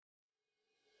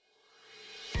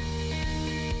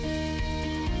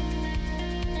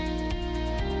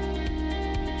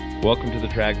Welcome to the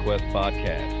Trad Quest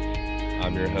podcast.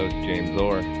 I'm your host, James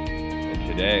Orr, and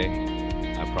today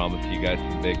I promised you guys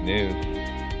some big news.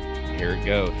 Here it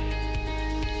goes.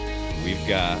 We've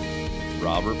got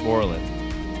Robert Borland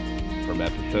from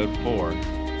episode 4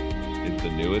 is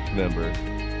the newest member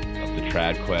of the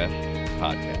Trad Quest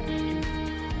podcast.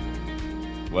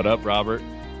 What up, Robert?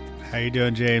 How you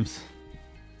doing, James?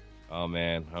 Oh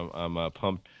man, I'm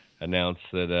pumped to announce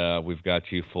that we've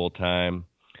got you full time.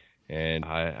 And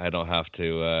I don't have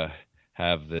to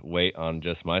have the weight on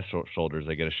just my shoulders.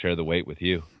 I get to share the weight with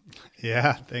you.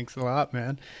 Yeah, thanks a lot,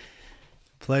 man.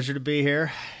 Pleasure to be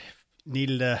here.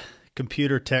 Needed a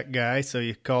computer tech guy, so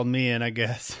you called me in, I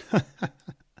guess.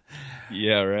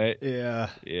 Yeah, right? Yeah.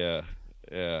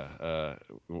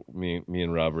 Me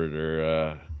and Robert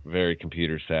are very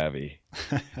computer savvy.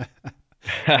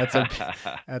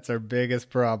 That's our biggest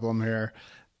problem here,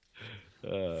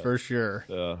 for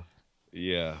sure.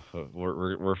 Yeah,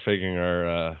 we're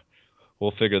figuring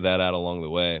we'll figure that out along the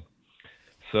way.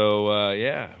 So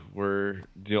we're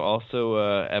also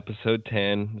episode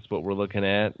 10 is what we're looking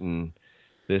at, and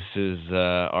this is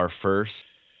our first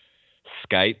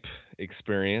Skype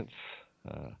experience.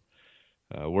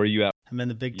 Where are you at? I'm in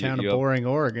the big town of Boring,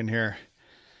 Oregon here.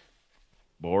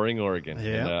 Boring, Oregon.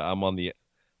 Yeah. And, I'm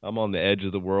on the edge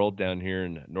of the world down here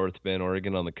in North Bend,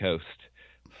 Oregon, on the coast.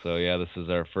 So yeah, this is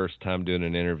our first time doing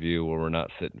an interview where we're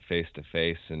not sitting face to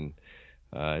face, and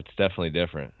it's definitely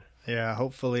different. Yeah,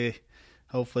 hopefully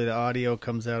the audio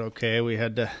comes out okay. We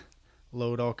had to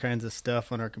load all kinds of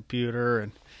stuff on our computer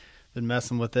and been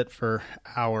messing with it for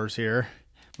hours here.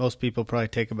 Most people probably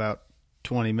take about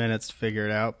 20 minutes to figure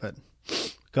it out, but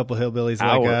a couple hillbillies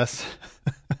like us.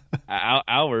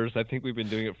 Hours? I think we've been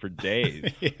doing it for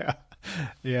days.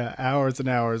 Yeah, hours and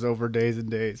hours over days and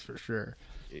days for sure.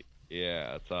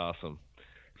 Yeah, it's awesome.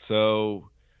 So,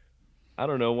 I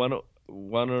don't know.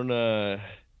 Why don't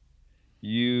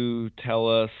you tell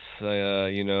us?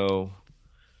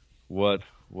 What's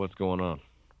going on?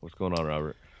 What's going on,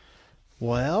 Robert?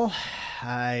 Well,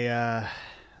 not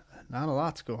a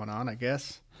lot's going on, I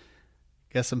guess.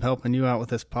 Guess I'm helping you out with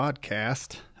this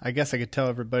podcast. I guess I could tell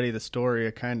everybody the story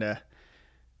of kind of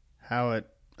how it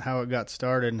got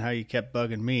started and how you kept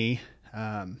bugging me.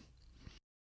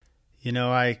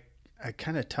 I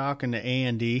kind of talking to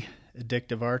Andy,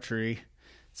 Addictive Archery,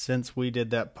 since we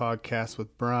did that podcast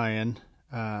with Brian,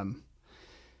 and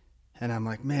I'm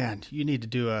like, man, you need to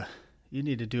do a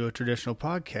traditional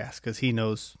podcast because he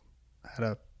knows how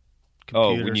to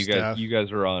computer stuff. you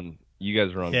guys are on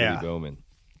Billy Bowman.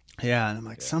 Yeah, and I'm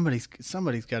like, somebody's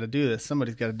got to do this.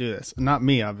 Somebody's got to do this. Not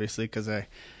me, obviously, because I'm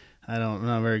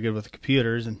not very good with the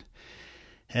computers.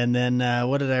 And then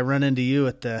what did I run into you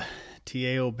at the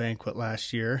TAO banquet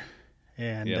last year?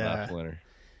 And last winter.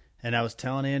 And I was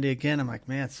telling Andy again, I'm like,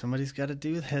 man, somebody's got to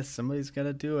do this. Somebody's got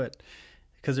to do it.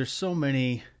 Because there's so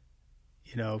many,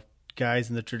 guys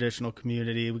in the traditional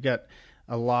community. We got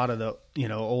a lot of the,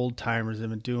 old timers that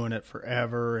have been doing it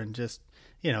forever, and just,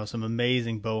 some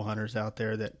amazing bow hunters out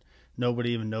there that nobody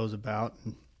even knows about.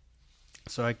 And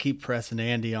so I keep pressing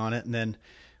Andy on it, and then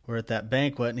we're at that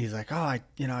banquet, and he's like, I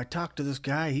talked to this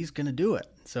guy. He's going to do it.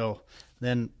 So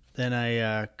then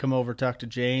I come over, talk to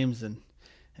James, and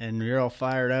you're all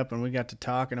fired up, and we got to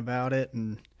talking about it,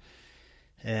 and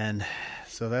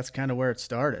so that's kind of where it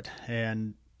started.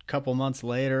 And a couple months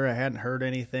later, I hadn't heard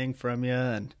anything from you,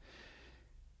 and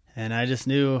I just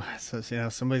knew, so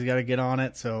somebody's got to get on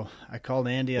it. So I called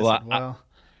Andy. I said,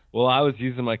 I was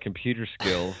using my computer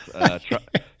skills,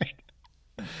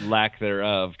 lack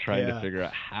thereof, trying to figure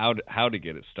out how to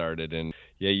get it started. And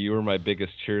you were my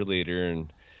biggest cheerleader,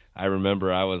 and I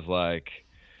remember I was like,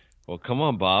 well, come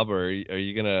on, Bob, are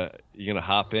you gonna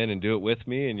hop in and do it with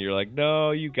me? And you're like, no,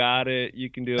 you got it. You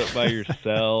can do it by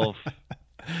yourself.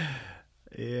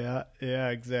 Yeah,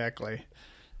 exactly.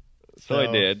 So I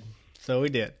did. So we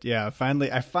did. Yeah,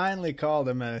 I finally called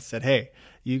him and I said, hey,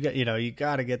 you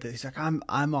got to get this. He's like, I'm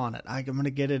on it. I'm going to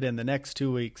get it in the next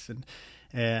 2 weeks.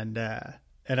 And I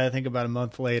think about a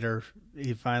month later,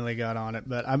 he finally got on it.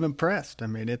 But I'm impressed. I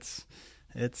mean, it's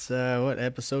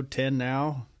episode 10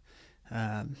 now.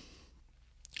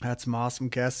 Had some awesome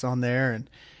guests on there,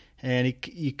 and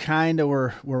you kind of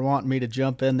were wanting me to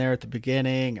jump in there at the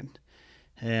beginning,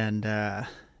 and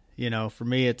for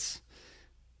me it's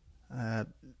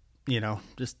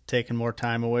just taking more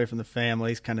time away from the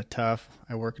family is kind of tough.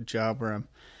 I work a job where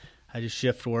I just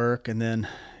shift work, and then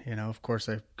of course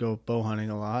I go bow hunting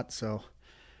a lot, so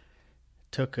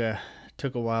took a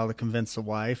while to convince the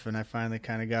wife, and I finally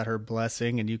kind of got her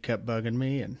blessing, and you kept bugging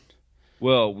me, and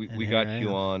well, we got you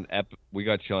on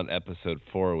episode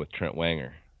 4 with Trent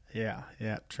Wanger. Yeah,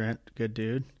 Trent, good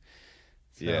dude.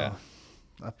 Yeah.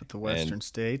 Up at the Western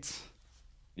States.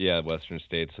 Yeah, Western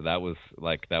States. So that was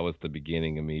the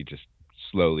beginning of me just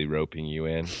slowly roping you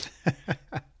in.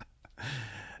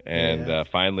 And Yeah.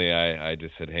 Finally, I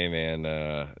just said, "Hey, man,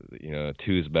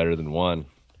 two is better than one."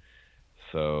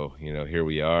 So here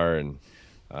we are, and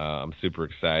I'm super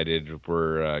excited.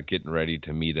 We're getting ready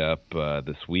to meet up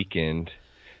this weekend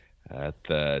at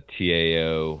the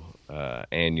TAO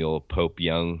annual Pope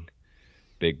Young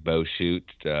big bow shoot,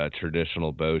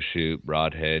 traditional bow shoot,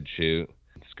 broadhead shoot.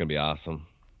 It's gonna be awesome.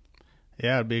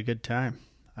 Yeah, it'd be a good time.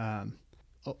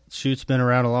 Shoot's been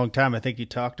around a long time. I think you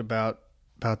talked about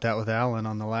that with Alan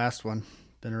on the last one.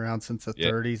 Been around since the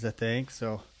 30s, I think.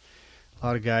 So a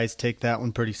lot of guys take that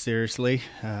one pretty seriously.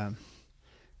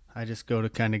 I just go to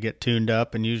kind of get tuned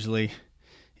up and usually,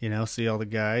 see all the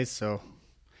guys. So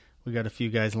we got a few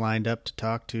guys lined up to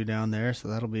talk to down there. So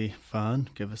that'll be fun.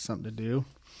 Give us something to do.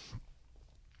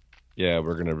 Yeah,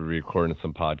 we're going to be recording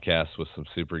some podcasts with some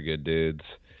super good dudes,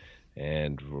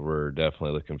 and we're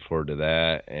definitely looking forward to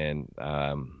that. And,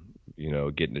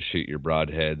 getting to shoot your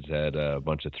broadheads at a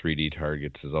bunch of 3D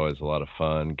targets is always a lot of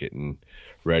fun. Getting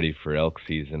ready for elk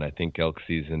season. I think elk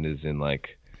season is in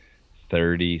like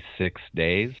 36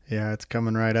 days. Yeah, it's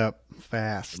coming right up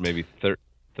fast. Or maybe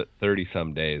 30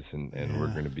 some days, and we're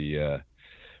going to be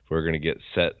we're going to get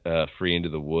set free into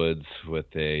the woods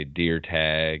with a deer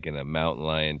tag and a mountain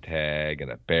lion tag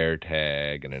and a bear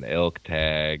tag and an elk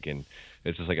tag, and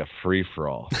it's just like a free for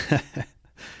all.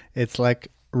 It's like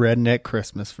redneck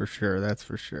Christmas for sure. That's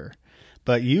for sure.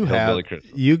 But you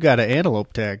got an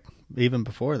antelope tag even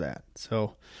before that.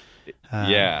 So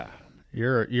yeah,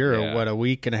 you're a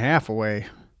week and a half away.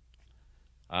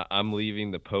 I'm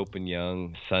leaving the Pope and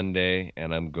Young Sunday,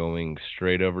 and I'm going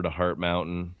straight over to Heart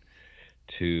Mountain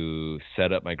to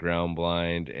set up my ground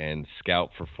blind and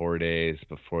scout for 4 days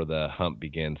before the hunt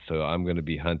begins. So I'm going to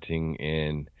be hunting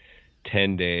in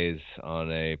 10 days on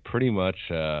a pretty much,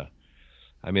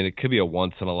 it could be a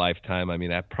once in a lifetime.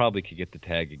 I probably could get the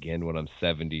tag again when I'm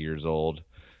 70 years old,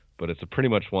 but it's a pretty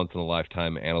much once in a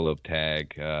lifetime antelope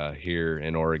tag here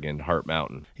in Oregon, Heart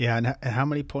Mountain. Yeah. And how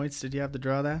many points did you have to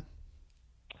draw that?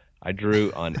 I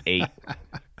drew on 8.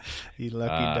 You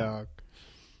lucky dog.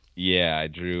 Yeah, I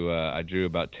drew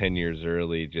about 10 years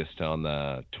early, just on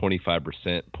the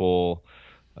 25% pull.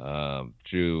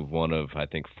 Drew one of, I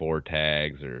think, 4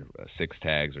 tags or 6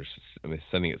 tags, or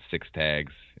something at 6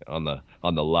 tags on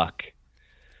the luck.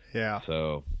 Yeah.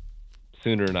 So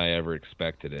sooner than I ever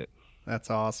expected it.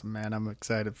 That's awesome, man. I'm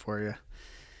excited for you.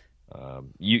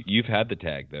 You've had the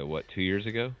tag though, what, 2 years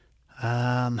ago?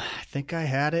 I think I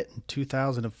had it in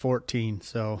 2014,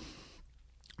 so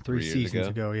 3 seasons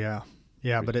ago. Yeah.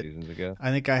 Yeah, but seasons ago.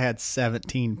 I think I had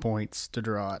 17 points to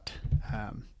draw it.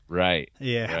 Right.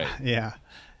 Yeah. Right. Yeah.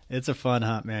 It's a fun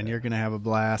hunt, man. You're going to have a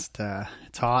blast.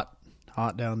 It's hot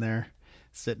down there.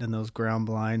 Sitting in those ground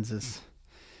blinds is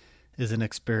an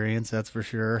experience, that's for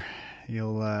sure.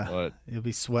 You'll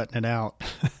be sweating it out.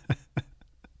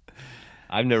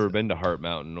 I've never been to Heart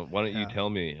Mountain. Why don't you tell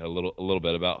me a little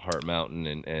bit about Heart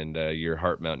Mountain and your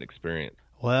Heart Mountain experience?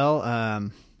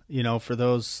 Well, for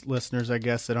those listeners, I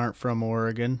guess, that aren't from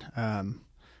Oregon,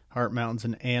 Heart Mountain's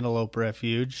an antelope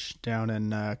refuge down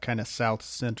in kind of south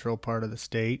central part of the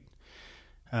state.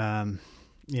 I'm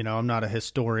not a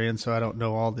historian, so I don't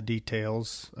know all the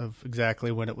details of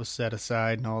exactly when it was set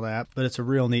aside and all that, but it's a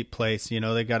real neat place.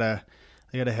 They got a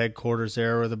headquarters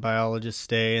there where the biologists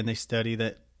stay, and they study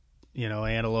that,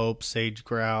 antelope, sage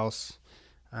grouse,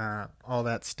 all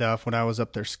that stuff. When I was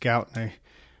up there scouting, I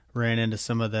ran into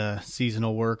some of the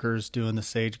seasonal workers doing the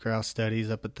sage grouse studies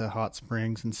up at the hot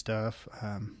springs and stuff.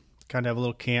 Kind of have a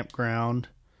little campground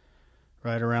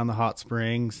right around the hot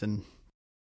springs, and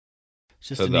it's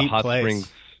just a neat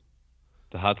place.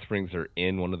 The hot springs are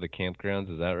in one of the campgrounds,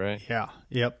 is that right? Yeah.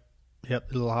 Yep. A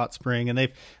little hot spring, and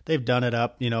they've done it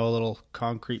up, a little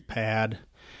concrete pad,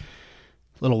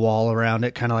 little wall around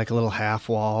it, kind of like a little half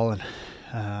wall,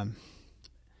 and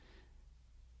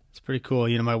it's pretty cool.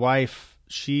 My wife,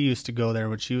 she used to go there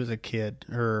when she was a kid.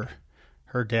 Her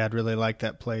dad really liked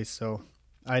that place, so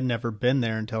I'd never been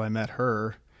there until I met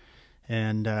her,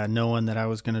 and knowing that I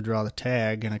was going to draw the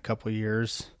tag in a couple of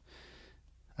years,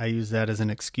 I used that as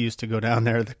an excuse to go down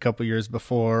there the couple of years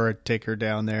before. I'd take her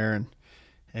down there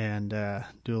and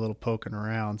do a little poking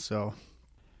around. So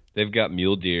they've got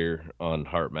mule deer on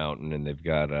Heart Mountain, and they've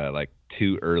got like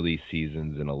 2 early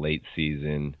seasons and a late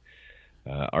season,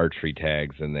 archery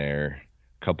tags in there,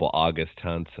 a couple August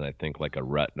hunts, and I think like a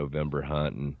rut November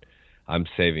hunt. And I'm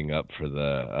saving up for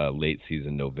the late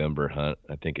season November hunt.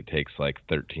 I think it takes like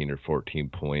 13 or 14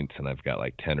 points, and I've got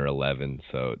like 10 or 11.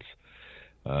 So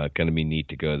Going to be neat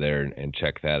to go there and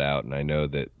check that out. And I know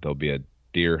that there'll be a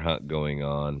deer hunt going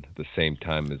on at the same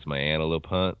time as my antelope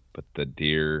hunt, but the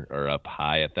deer are up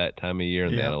high at that time of year,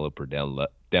 and the antelope are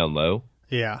down low.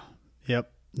 Yeah.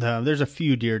 Yep. There's a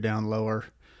few deer down lower.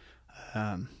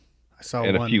 I saw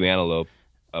and one, a few antelope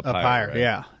up higher. Right?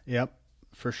 Yeah. Yep.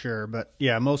 For sure. But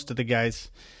yeah, most of the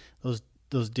guys,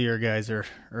 those deer guys are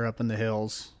up in the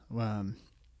hills.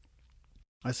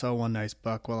 I saw one nice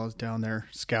buck while I was down there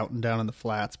scouting down in the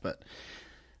flats, but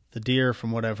the deer,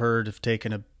 from what I've heard, have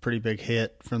taken a pretty big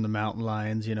hit from the mountain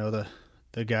lions. You know,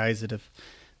 the guys that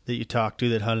you talked to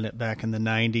that hunted it back in the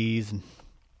 90s, and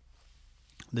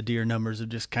the deer numbers have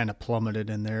just kind of plummeted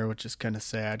in there, which is kind of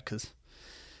sad because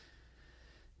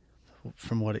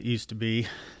from what it used to be.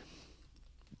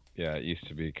 Yeah, it used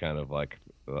to be kind of like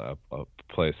a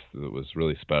place that was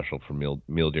really special for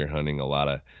mule deer hunting. A lot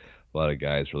of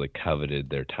guys really coveted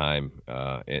their time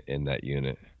in that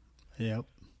unit. Yep.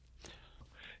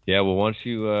 Yeah, well, why don't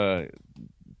you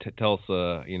tell us,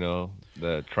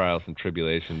 the trials and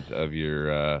tribulations of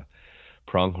your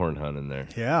pronghorn hunting there?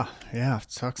 Yeah.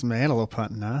 Talk some antelope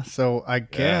hunting, huh? So I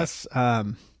guess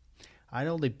I'd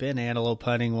only been antelope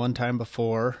hunting one time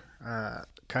before,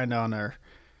 kind of on our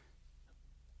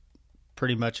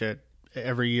pretty much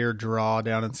every year draw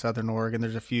down in Southern Oregon.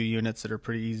 There's a few units that are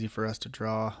pretty easy for us to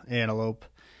draw antelope.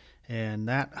 And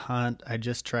that hunt, I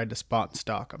just tried to spot and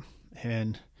stalk them.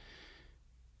 And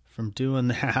from doing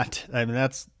that, I mean,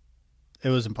 it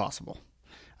was impossible.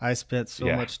 I spent so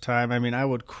much time. I mean, I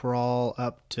would crawl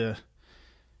up to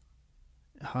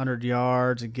 100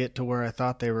 yards and get to where I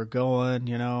thought they were going,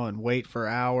 and wait for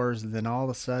hours. And then all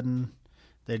of a sudden,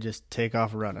 they just take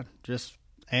off running. Just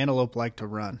antelope like to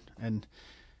run. And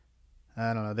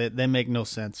I don't know, they make no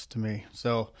sense to me.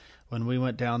 So when we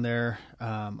went down there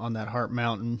on that Hart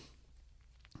Mountain,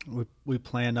 we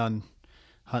planned on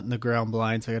hunting the ground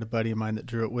blinds. I got a buddy of mine that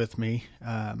drew it with me.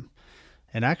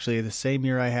 And actually, the same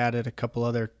year I had it, a couple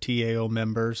other TAO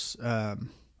members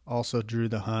also drew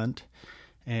the hunt.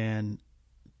 And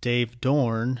Dave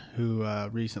Dorn, who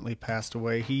recently passed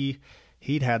away,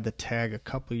 he'd had the tag a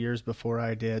couple years before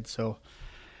I did. So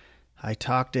I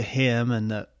talked to him, and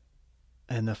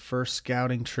the first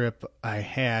scouting trip I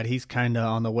had, he's kind of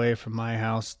on the way from my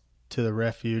house to the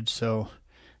refuge, so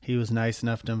he was nice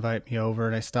enough to invite me over,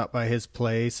 and I stopped by his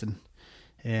place,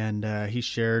 and he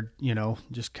shared,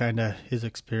 just kind of his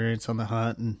experience on the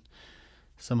hunt and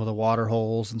some of the water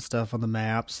holes and stuff on the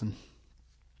maps, and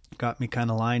got me kind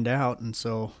of lined out. And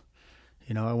so,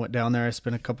 I went down there. I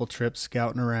spent a couple trips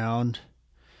scouting around,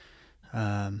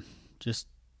 just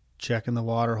checking the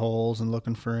water holes and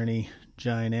looking for any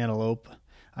giant antelope.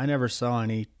 I never saw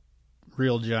any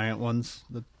real giant ones.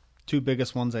 The two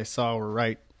biggest ones I saw were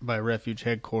right by refuge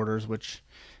headquarters, which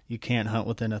you can't hunt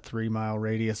within a 3-mile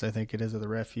radius, I think it is, of the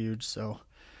refuge. So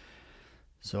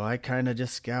I kind of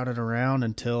just scouted around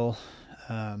until,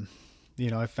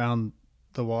 I found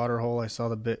the water hole. I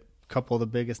saw couple of the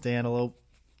biggest antelope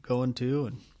going to,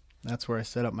 and that's where I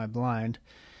set up my blind.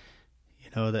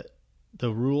 That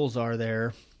the rules are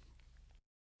there.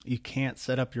 You can't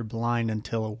set up your blind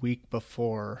until a week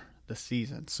before the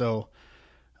season. So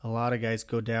a lot of guys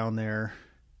go down there.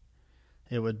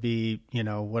 It would be,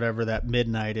 whatever that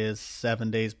midnight is,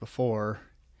 7 days before,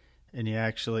 and you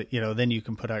actually, then you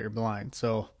can put out your blind.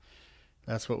 So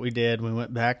that's what we did. We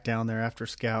went back down there after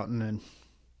scouting and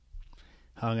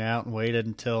hung out and waited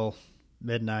until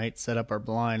midnight, set up our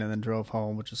blind, and then drove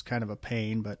home, which is kind of a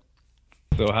pain. But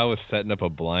so how was setting up a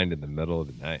blind in the middle of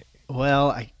the night?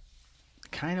 Well,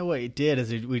 kind of what he did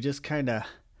is we just kind of,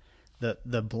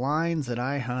 the blinds that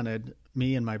I hunted,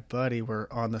 me and my buddy were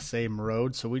on the same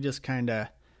road, so we just kind of,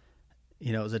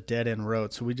 it was a dead end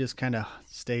road, so we just kind of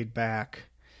stayed back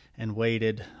and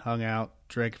waited, hung out,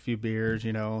 drank a few beers,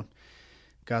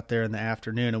 got there in the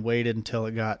afternoon and waited until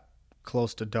it got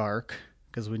close to dark,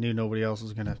 because we knew nobody else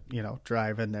was going to,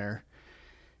 drive in there.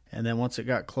 And then once it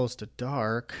got close to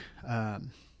dark,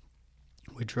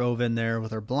 we drove in there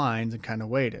with our blinds and kind of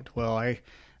waited. Well,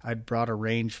 I'd brought a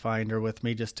range finder with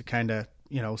me just to kind of,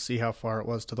 see how far it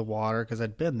was to the water, because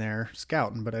I'd been there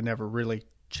scouting, but I never really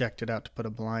checked it out to put a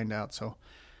blind out. So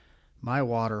my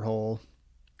water hole,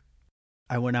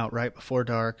 I went out right before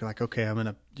dark, like, okay, I'm going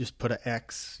to just put an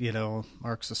X,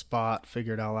 marks a spot,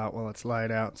 figure it all out while it's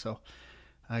light out. So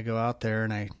I go out there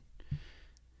and I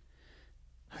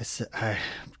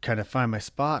kind of find my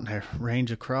spot, and I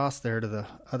range across there to the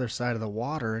other side of the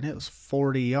water, and it was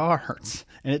 40 yards.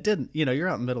 And it didn't, you're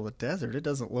out in the middle of the desert. It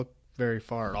doesn't look very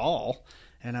far at all.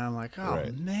 And I'm like, oh,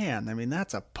 right. Man, I mean,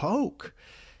 that's a poke.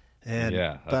 And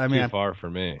Yeah, but I that's mean, too far for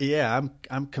me. yeah,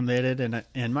 I'm committed,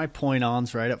 and my point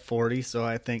on's right at 40. So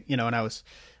I think, and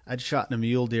I'd shot in a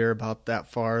mule deer about that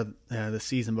far the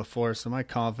season before, so my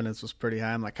confidence was pretty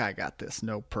high. I'm like, I got this,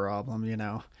 no problem.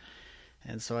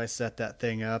 And so I set that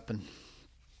thing up, and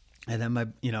then my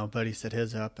buddy set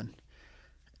his up,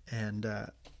 and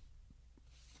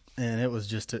it was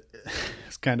just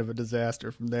it's kind of a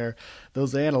disaster from there.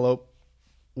 Those antelope,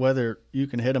 whether you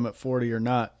can hit them at 40 or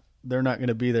not, they're not going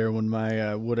to be there when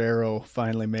my wood arrow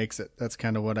finally makes it. That's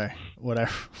kind of what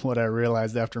I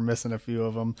realized after missing a few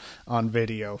of them on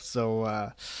video.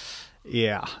 So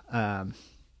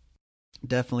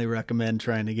definitely recommend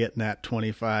trying to get in that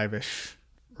 25-ish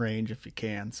range if you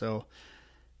can. So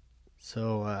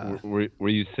were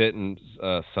you sitting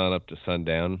sun up to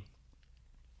sundown?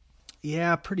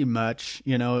 Yeah, pretty much.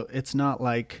 It's not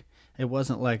like it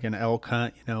wasn't like an elk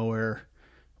hunt,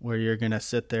 where you're going to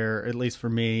sit there. At least for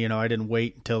me, I didn't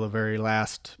wait until the very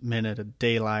last minute of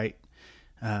daylight.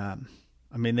 I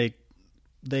mean,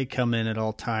 they come in at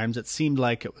all times. It seemed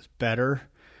like it was better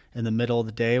in the middle of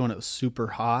the day when it was super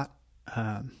hot.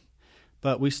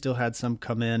 But we still had some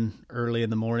come in early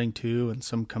in the morning too, and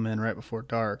some come in right before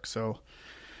dark. So,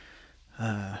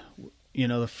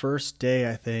 the first day,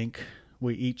 I think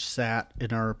we each sat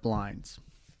in our blinds,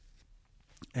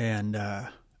 and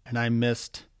I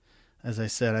missed, as I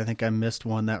said, I think I missed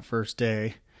one that first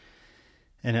day,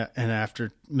 and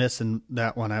after missing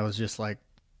that one, I was just like,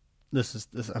 this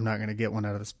I'm not going to get one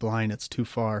out of this blind. It's too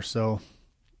far. So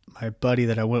my buddy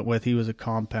that I went with, he was a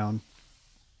compound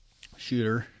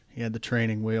shooter. He had the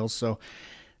training wheels. So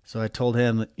I told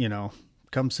him that,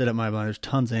 come sit at my blind. There's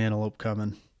tons of antelope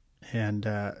coming, and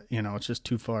it's just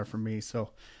too far for me.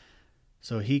 So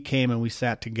he came and we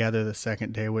sat together the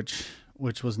second day, which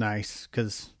was nice,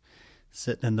 because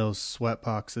sitting in those sweat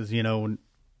boxes, when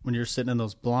you're sitting in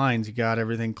those blinds, you got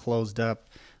everything closed up.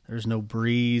 There's no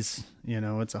breeze.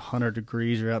 It's 100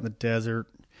 degrees. You're out in the desert.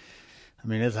 I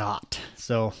mean, it's hot.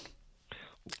 So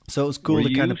it was cool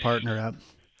to kind of partner up.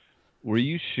 Were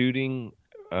you shooting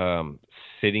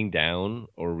sitting down,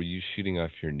 or were you shooting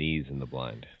off your knees in the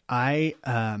blind? I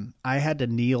had to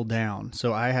kneel down,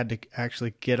 so I had to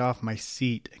actually get off my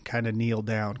seat and kind of kneel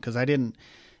down, because I didn't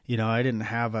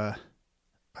have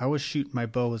I was shooting, my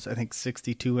bow was I think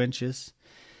 62 inches.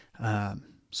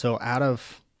 So out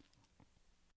of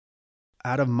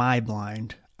my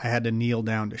blind, I had to kneel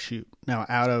down to shoot. Now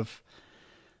out of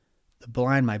the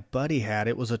blind my buddy had,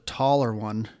 it was a taller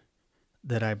one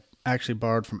that I actually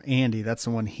borrowed from Andy. That's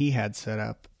the one he had set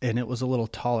up, and it was a little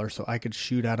taller, so I could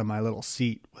shoot out of my little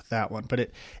seat with that one.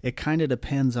 But it kind of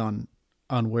depends on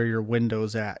where your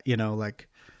window's at.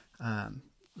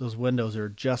 Those windows are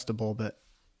adjustable, but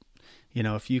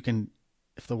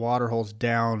if the water hole's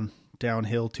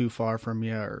downhill too far from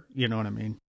you, or you know what I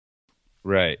mean.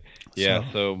 Right.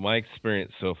 Yeah. So my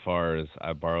experience so far is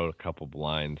I borrowed a couple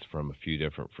blinds from a few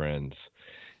different friends,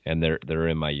 and they're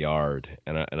in my yard.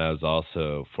 And I was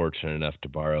also fortunate enough to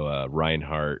borrow a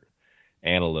Reinhardt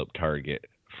antelope target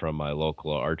from my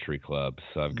local archery club.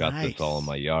 So I've got this all in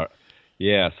my yard.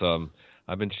 Yeah. So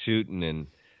I've been shooting, and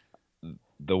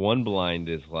the one blind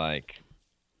is like,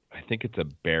 I think it's a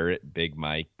Barrett Big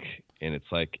Mike, and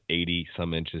it's like 80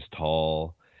 some inches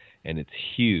tall, and it's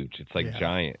huge. It's like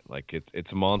giant, like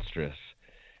it's monstrous.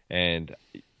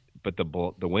 But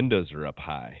the windows are up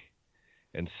high.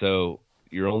 And so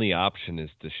your only option is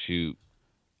to shoot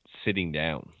sitting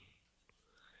down.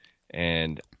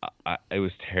 And it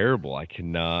was terrible. I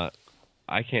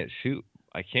can't shoot.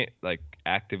 I can't like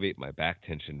activate my back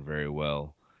tension very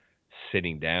well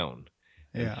sitting down.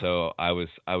 Yeah. And so I was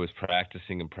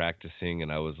practicing,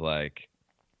 and I was like,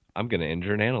 I'm going to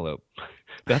injure an antelope.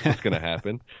 That's what's going to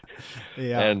happen.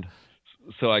 Yeah. And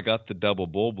so I got the double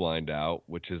bull blind out,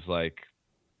 which is like,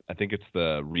 I think it's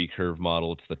the recurve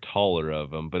model. It's the taller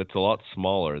of them, but it's a lot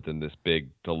smaller than this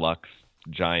big deluxe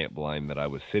giant blind that I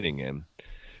was sitting in.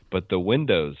 But the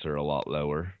windows are a lot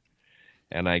lower.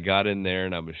 And I got in there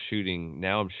and I was shooting.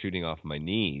 Now I'm shooting off my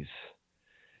knees.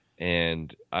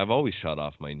 And I've always shot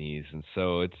off my knees, and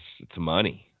so it's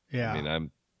money. Yeah. I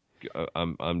mean,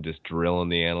 I'm just drilling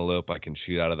the antelope. I can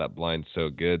shoot out of that blind so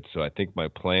good. So I think my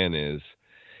plan is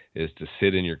to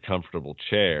sit in your comfortable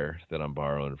chair that I'm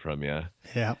borrowing from you.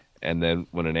 Yeah. And then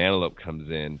when an antelope comes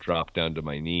in, drop down to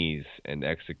my knees and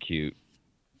execute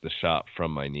the shot from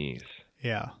my knees.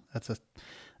 Yeah, that's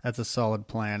a solid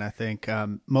plan. I think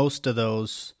most of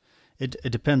those.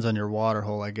 It depends on your water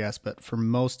hole, I guess, but for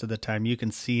most of the time you can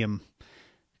see them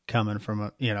coming from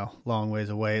a long ways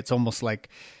away. It's almost like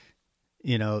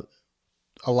a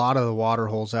lot of the water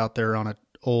holes out there on an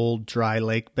old dry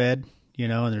lake bed,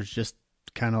 and there's just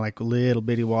kind of like a little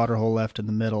bitty water hole left in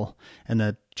the middle. And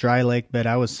the dry lake bed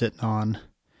I was sitting on,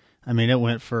 I mean, it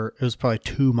was probably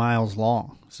 2 miles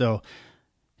long. So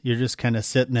you're just kind of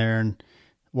sitting there and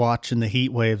watching the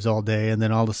heat waves all day. And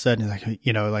then all of a sudden,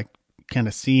 like kind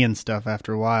of seeing stuff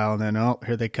after a while. And then, oh,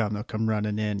 here they come. They'll come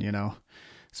running in.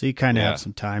 So you kind of have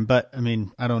some time. But, I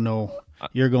mean, I don't know.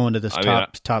 You're going to this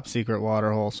top secret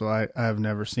water hole, so I've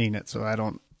never seen it. So I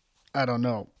don't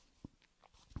know.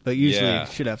 But usually you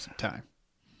should have some time.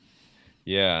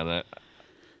 Yeah, and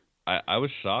I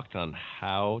was shocked on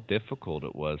how difficult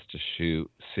it was to shoot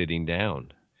sitting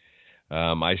down.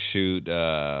 I shoot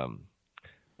a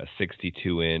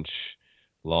 62-inch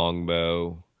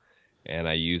longbow, and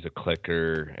I use a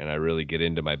clicker, and I really get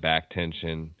into my back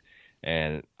tension.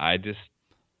 And I just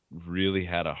really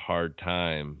had a hard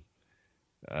time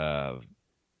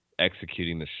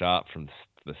executing the shot from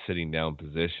the sitting down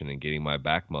position and getting my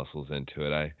back muscles into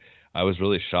it. I was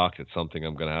really shocked. It's something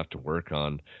I'm going to have to work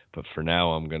on, but for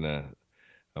now I'm going to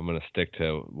stick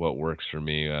to what works for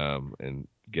me, and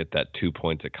get that 2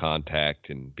 points of contact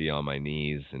and be on my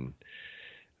knees, and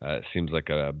it seems like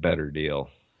a better deal.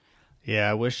 Yeah,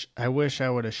 I wish I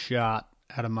would have shot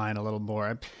out of mine a little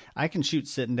more. I can shoot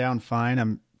sitting down fine.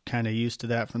 I'm kind of used to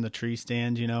that from the tree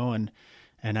stand, and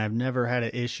I've never had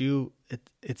an issue.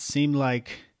 It seemed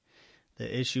like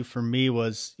the issue for me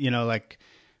was, like,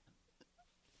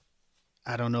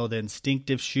 I don't know, the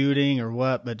instinctive shooting or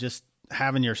what, but just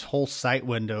having your whole sight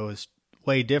window is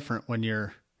way different when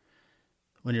you're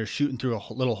shooting through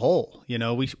a little hole.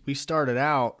 We started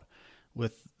out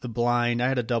with the blind. I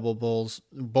had a double bulls.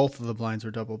 Both of the blinds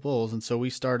were double bulls. And so we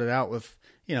started out with,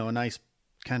 a nice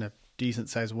kind of decent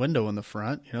sized window in the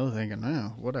front, thinking,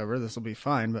 oh, whatever, this will be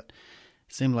fine. But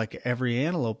it seemed like every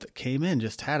antelope that came in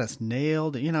just had us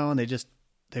nailed, and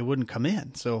they wouldn't come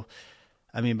in. So,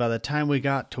 I mean, by the time we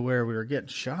got to where we were getting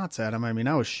shots at them, I mean,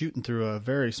 I was shooting through a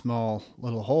very small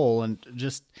little hole, and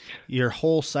just your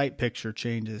whole sight picture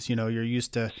changes. You're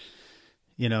used to,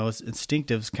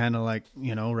 instinctive's kind of like,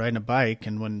 riding a bike.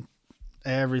 And when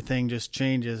everything just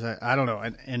changes, I don't know.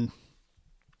 And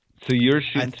so you're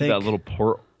shooting through that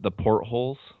little the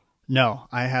portholes? No,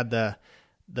 I had the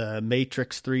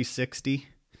Matrix 360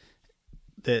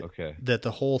 that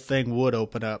the whole thing would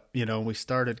open up, we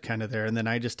started kind of there. And then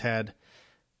I just had,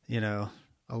 a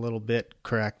little bit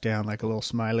cracked down, like a little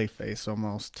smiley face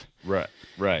almost. Right.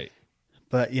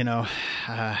 But,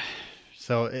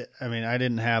 so I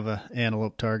didn't have an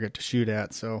antelope target to shoot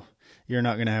at, so you're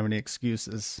not going to have any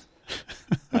excuses.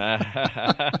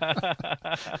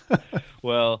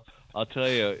 Well, I'll tell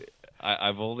you,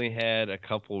 I've only had a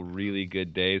couple really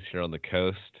good days here on the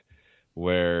coast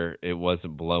where it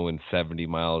wasn't blowing 70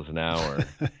 miles an hour.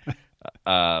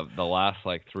 The last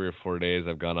 3 or 4 days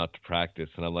I've gone out to practice,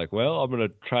 and I'm like, well, I'm going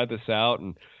to try this out.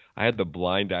 And I had the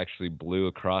blind actually blew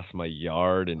across my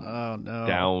yard and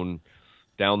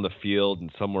down the field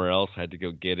and somewhere else. I had to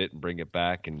go get it and bring it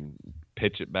back and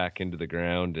pitch it back into the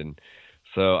ground. And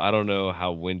so I don't know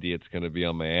how windy it's going to be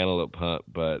on my antelope hunt,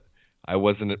 but I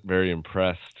wasn't very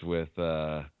impressed with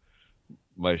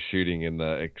my shooting in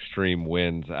the extreme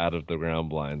winds out of the ground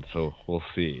blind. So we'll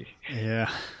see. Yeah.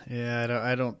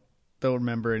 I don't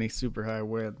remember any super high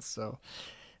winds. So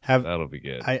that'll be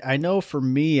good. I know for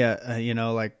me,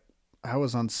 I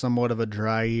was on somewhat of a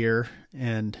dry year,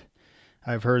 and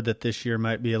I've heard that this year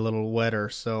might be a little wetter.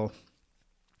 So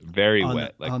very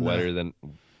wet, wetter than.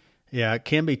 Yeah, it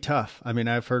can be tough. I mean,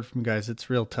 I've heard from guys it's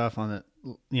real tough on it,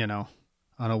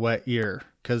 on a wet year,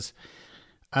 because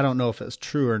I don't know if it's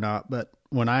true or not, but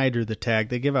when I drew the tag,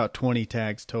 they give out 20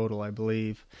 tags total, I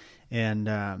believe. And,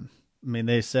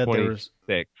 they said 26.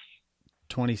 There was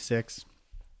 26.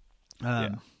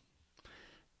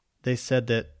 They said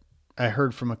that I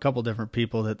heard from a couple different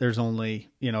people that there's only,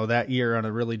 that year on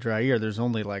a really dry year, there's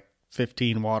only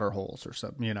 15 water holes or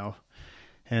something,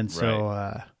 And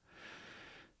so,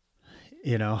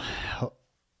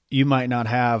 you might not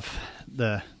have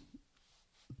the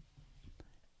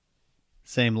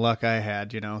same luck I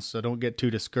had, so don't get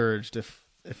too discouraged if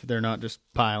they're not just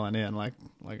piling in like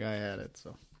I had it.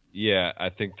 So yeah, I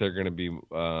think they're going to be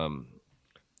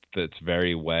that's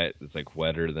very wet. It's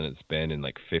wetter than it's been in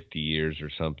 50 years or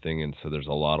something, and so there's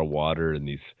a lot of water, and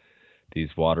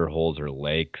these water holes are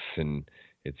lakes, and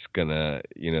it's gonna,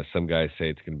 some guys say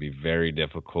it's going to be very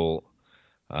difficult.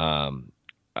 I've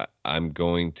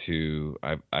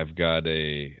got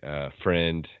a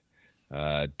friend,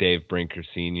 Dave Brinker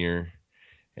Sr.,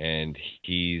 and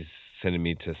he's sending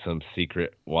me to some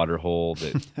secret water hole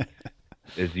that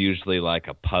is usually like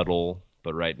a puddle,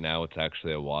 but right now it's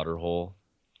actually a water hole,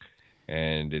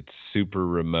 and it's super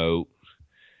remote.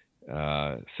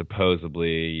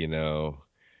 Supposedly,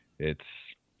 it's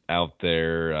out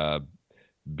there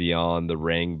beyond the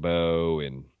rainbow,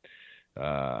 and way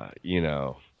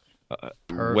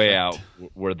out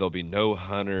Perfect. where there'll be no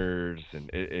hunters, and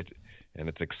and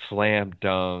it's a slam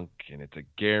dunk, and it's a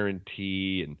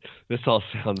guarantee, and this all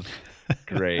sounds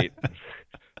great.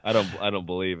 I don't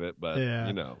believe it, but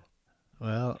Yeah.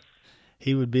 Well,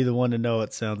 he would be the one to know,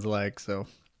 it sounds like. So,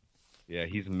 yeah,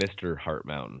 he's Mr. Heart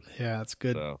Mountain. yeah, it's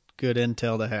good So good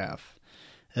intel to have.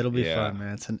 It'll be yeah, fun,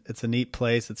 man. It's a neat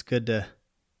place. It's good to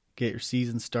get your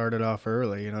season started off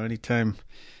early. Anytime you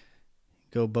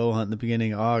go bow hunt in the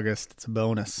beginning of August, it's a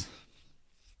bonus.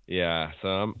 yeah.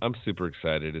 So I'm super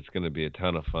excited. It's going to be a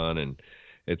ton of fun, and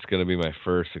it's going to be my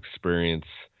first experience.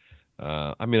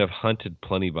 I mean, I've hunted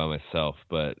plenty by myself,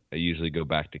 but I usually go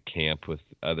back to camp with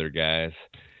other guys,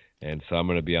 and so I'm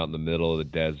going to be out in the middle of the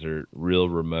desert, real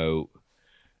remote,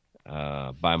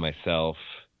 by myself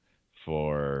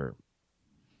for,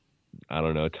 I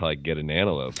don't know, till I get an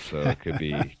antelope. So it could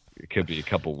be a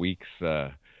couple weeks.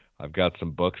 I've got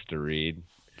some books to read.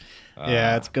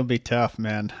 Yeah, Uh, it's gonna be tough,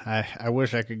 man. I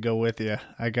wish I could go with you.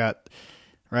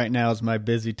 Right now is my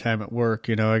busy time at work.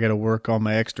 I got to work all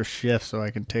my extra shifts so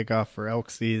I can take off for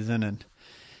elk season, and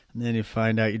then you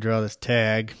find out you draw this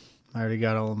tag. I already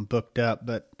got all of them booked up,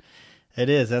 but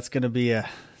that's going to be a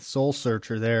soul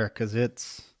searcher there because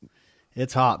it's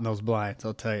hot in those blinds.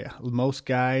 I'll tell you, most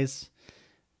guys,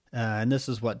 and this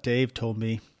is what Dave told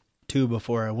me too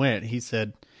before I went.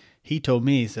 He told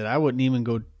me, he said I wouldn't even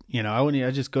go.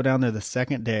 I just go down there the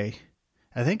second day.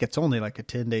 I think it's only like a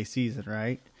 10-day season,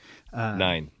 right?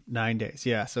 9. 9 days.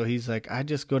 Yeah. So he's like, I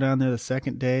just go down there the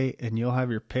second day and you'll have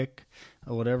your pick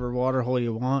of whatever water hole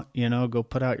you want, go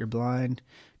put out your blind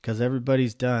because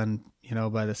everybody's done,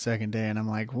 by the second day. And I'm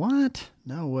like, what?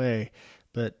 No way.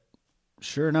 But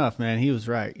sure enough, man, he was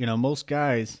right. Most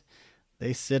guys,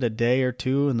 they sit a day or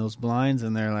two in those blinds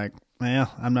and they're like,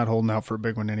 well, I'm not holding out for a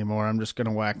big one anymore. I'm just going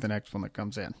to whack the next one that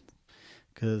comes in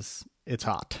because it's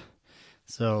hot.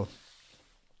 So,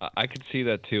 I could see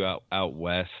that too out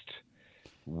west,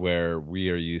 where we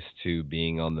are used to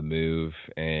being on the move,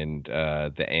 and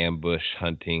the ambush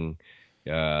hunting,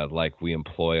 like we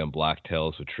employ on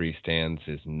blacktails with tree stands,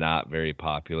 is not very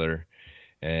popular.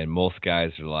 And most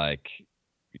guys are like,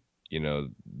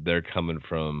 they're coming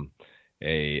from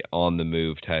a on the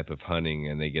move type of hunting,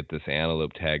 and they get this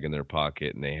antelope tag in their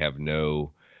pocket, and they have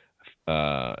no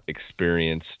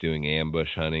experience doing ambush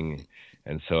hunting.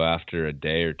 And so after a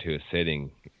day or two of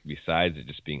sitting, besides it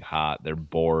just being hot, they're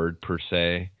bored per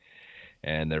se,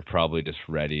 and they're probably just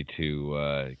ready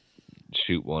to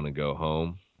shoot one and go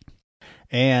home.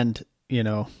 and,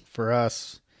 for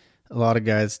us, a lot of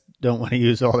guys don't want to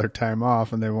use all their time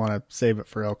off and they want to save it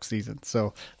for elk season.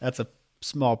 So that's a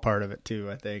small part of it too,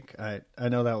 I think. I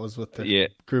know that was with the Yeah,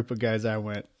 group of guys I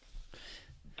went.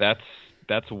 that's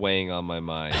that's weighing on my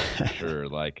mind for sure.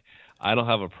 Like, I don't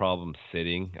have a problem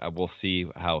sitting. I will see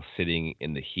how sitting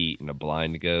in the heat and the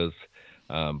blind goes.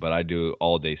 But I do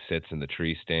all day sits in the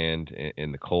tree stand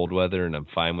in the cold weather, and I'm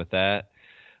fine with that.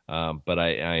 But I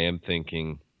am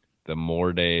thinking the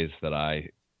more days that I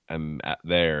am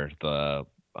there,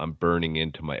 I'm burning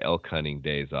into my elk hunting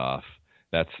days off.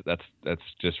 That's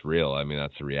just real. I mean,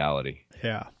 that's a reality.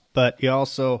 Yeah. But you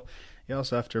also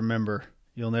have to remember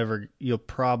you'll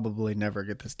probably never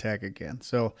get this tag again.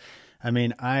 So, I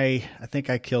mean, I think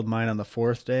I killed mine on the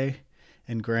fourth day.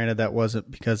 And granted, that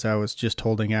wasn't because I was just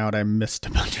holding out. I missed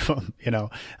a bunch of them.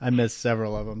 I missed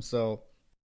several of them. So,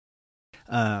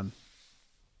 um,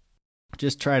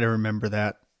 just try to remember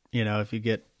that. If you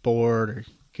get bored or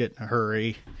get in a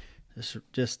hurry,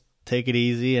 just take it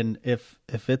easy. And if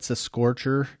it's a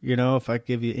scorcher, if I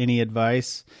give you any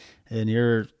advice, and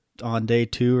you're on day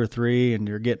 2 or 3 and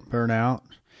you're getting burnt out,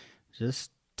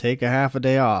 just take a half a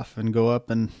day off and go up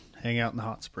and hang out in the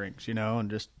hot springs, and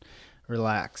just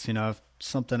relax.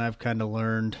 Something I've kind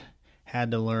of had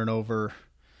to learn over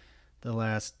the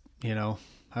last,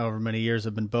 however many years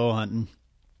I've been bow hunting.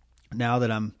 Now that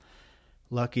I'm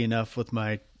lucky enough with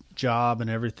my job and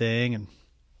everything, and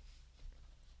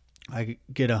I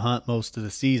get a hunt most of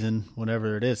the season,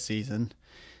 whenever it is season.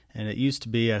 And it used to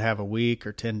be I'd have a week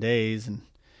or 10 days and,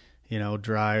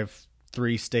 drive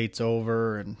 3 states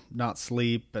over and not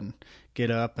sleep and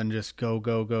get up and just go,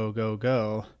 go, go, go,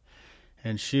 go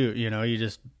and shoot. You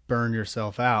just burn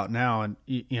yourself out now. And,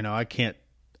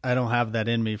 I don't have that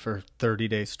in me for 30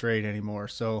 days straight anymore.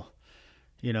 So,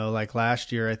 like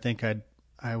last year, I think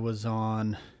I was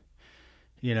on,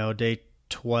 day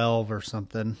 12 or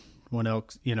something when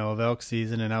of elk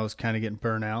season, and I was kind of getting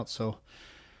burnt out. So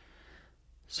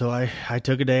I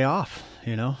took a day off,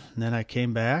 and then I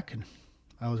came back and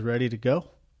I was ready to go.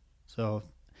 So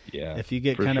Yeah, if you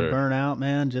get for kind of sure. burnt out,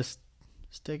 man, just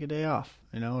take a day off,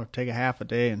 or take a half a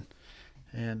day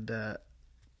and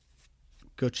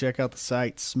go check out the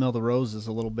sights, smell the roses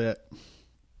a little bit.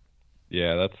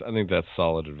 Yeah, I think that's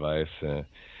solid advice.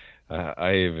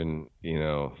 I even,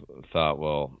 thought,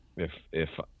 well, if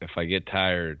I get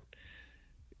tired,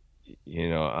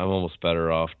 I'm almost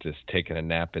better off just taking a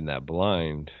nap in that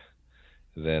blind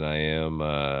than I am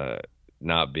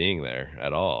not being there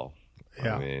at all. I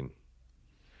Yeah. mean,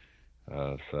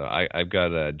 so I've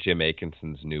got Jim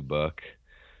Atkinson's new book.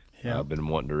 Yeah. I've been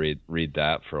wanting to read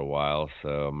that for a while,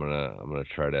 so I'm gonna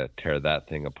try to tear that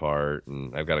thing apart.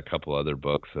 And I've got a couple other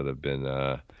books that have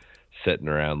been sitting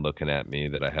around looking at me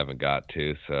that I haven't got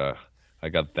to. So I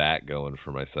got that going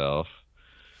for myself,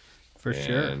 For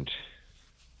sure. and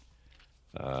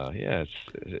yeah,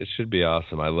 it should be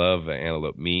awesome. I love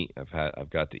antelope meat. I've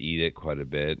got to eat it quite a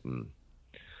bit, and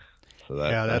so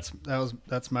Yeah, that's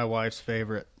that's my wife's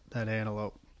favorite, that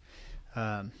antelope.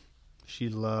 Um, she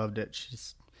loved it.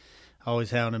 She's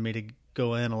always hounding me to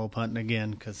go antelope hunting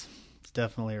again because it's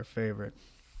definitely her favorite.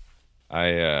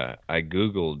 I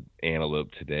googled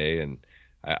antelope today, and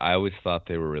I always thought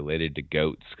they were related to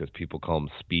goats because people call them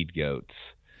speed goats,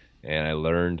 and I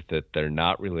learned that they're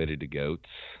not related to goats.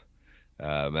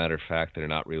 Matter of fact, they're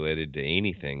not related to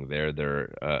anything. They're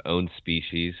their own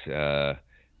species.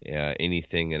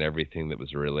 Anything and everything that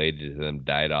was related to them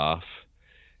died off,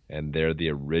 and they're the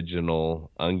original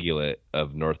ungulate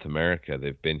of North America.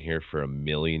 They've been here for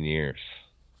 1,000,000 years.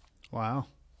 Wow.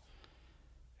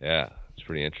 Yeah, it's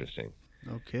pretty interesting.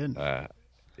 No kidding.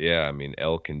 Yeah, I mean,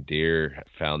 elk and deer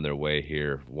found their way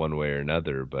here one way or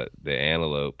another, but the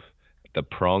antelope, the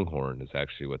pronghorn, is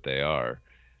actually what they are.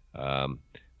 Um,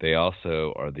 they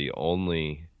also are the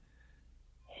only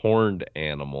horned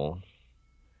animal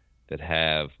that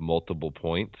have multiple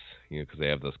points, because they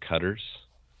have those cutters.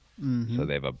 Mm-hmm.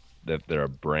 So they're a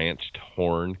branched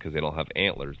horn because they don't have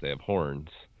antlers; they have horns,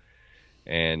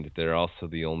 and they're also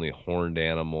the only horned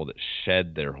animal that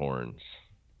shed their horns.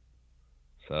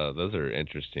 So those are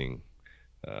interesting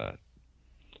uh,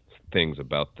 things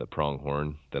about the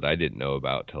pronghorn that I didn't know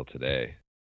about till today.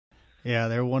 Yeah,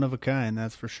 they're one of a kind,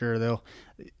 that's for sure.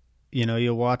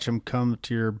 You'll watch them come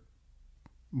to your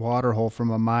water hole from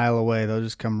a mile away. They'll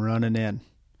just come running in.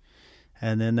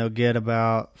 And then they'll get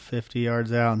about 50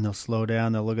 yards out and they'll slow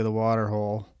down. They'll look at the water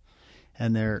hole.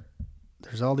 And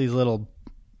there's all these little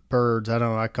birds. I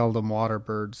don't know. I call them water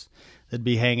birds. That'd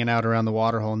be hanging out around the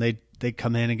water hole. And they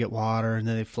come in and get water and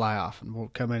then they fly off. And we'll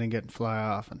come in and get and fly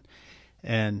off.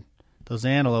 And those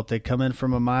antelope, they come in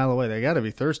from a mile away. They got to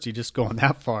be thirsty just going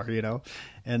that far,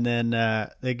 And then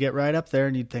they get right up there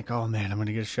and you'd think, oh, man, I'm going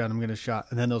to get a shot. I'm going to get a shot.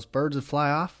 And then those birds would fly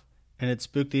off and it'd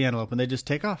spook the antelope and they just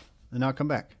take off and not come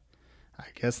back. I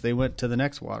guess they went to the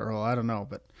next water hole. I don't know,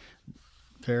 but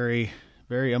very,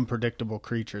 very unpredictable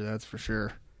creature, that's for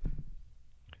sure.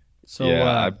 So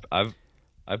Yeah,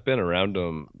 I've been around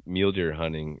them mule deer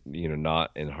hunting, not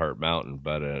in Hart Mountain,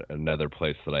 but another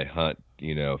place that I hunt,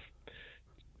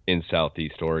 in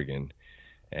southeast Oregon.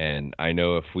 And I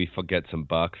know if we get some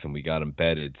bucks and we got them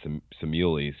bedded, some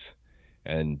muleys,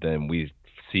 and then we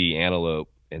see antelope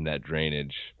in that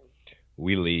drainage,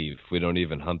 we leave. We don't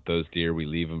even hunt those deer. We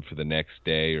leave them for the next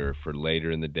day or for later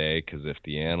in the day, because if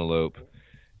the antelope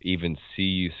even see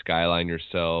you skyline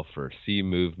yourself or see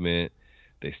movement,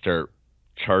 they start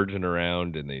charging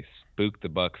around and they spook the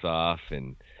bucks off.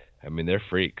 And I mean, they're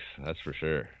freaks, that's for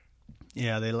sure.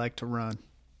 yeah, they like to run.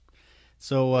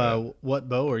 So Yeah. what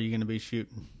bow are you going to be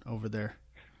shooting over there?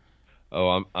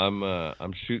 Oh,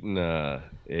 I'm shooting the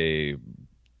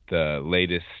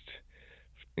latest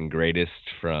and greatest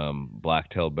from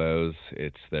Blacktail Bows.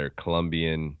 It's their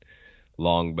Colombian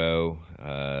longbow.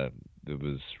 It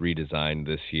was redesigned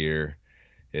this year.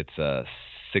 It's a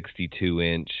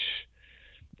 62-inch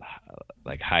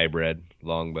like hybrid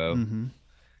longbow, Mm-hmm.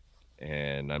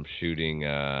 and I'm shooting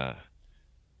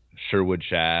Sherwood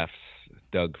shafts,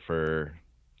 Doug fir.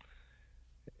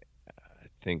 I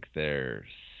think they're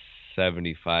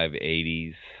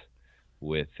 75/80s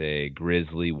with a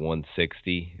Grizzly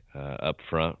 160 up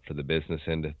front for the business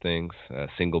end of things,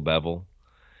 single bevel.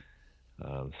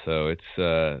 So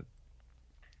it's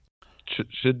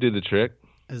should do the trick.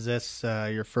 Is this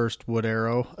your first wood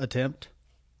arrow attempt?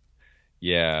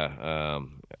 Yeah,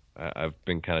 I've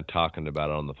been kind of talking about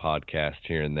it on the podcast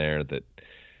here and there that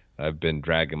I've been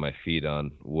dragging my feet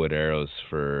on wood arrows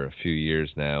for a few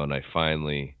years now, and I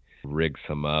finally rigged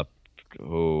some up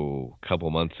a couple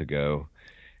months ago.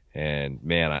 And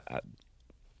man,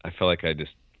 I feel like I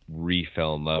just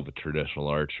fell in love with traditional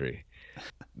archery.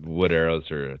 Wood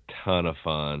arrows are a ton of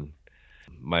fun.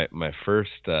 my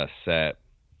first set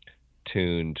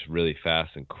tuned really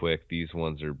fast and quick. These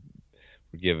ones are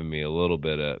giving me been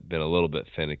a little bit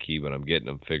finicky, but I'm getting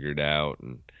them figured out,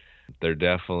 and they're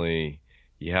definitely,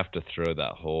 you have to throw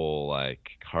that whole like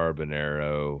carbon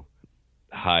arrow,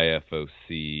 high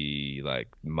FOC like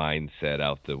mindset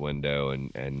out the window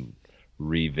and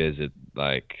revisit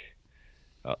like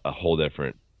a whole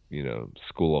different,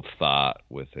 school of thought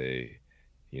with a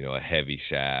heavy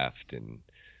shaft, and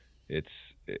it's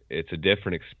a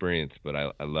different experience, but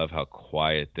I love how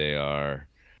quiet they are.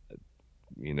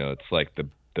 It's like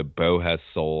the bow has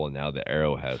soul and now the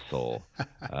arrow has soul.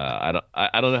 I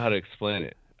don't know how to explain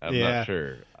it. I'm not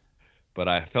sure, but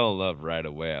I fell in love right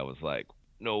away. I was like,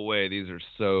 no way, these are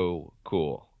so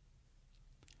cool.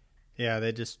 Yeah,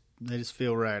 they just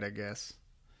feel right, I guess.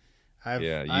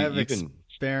 I've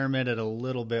experimented a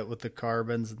little bit with the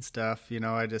carbons and stuff.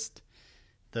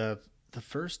 The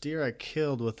first deer I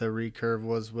killed with a recurve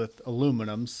was with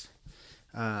aluminums,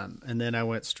 and then I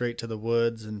went straight to the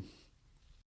woods. And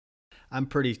I'm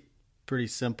pretty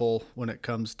simple when it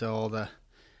comes to all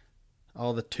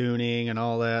the tuning and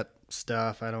all that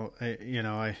stuff.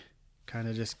 I kind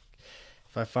of just,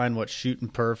 if I find what's shooting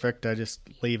perfect, I just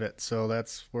leave it. So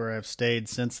that's where I've stayed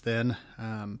since then.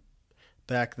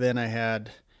 Back then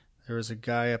there was a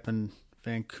guy up in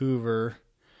Vancouver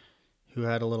who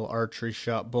had a little archery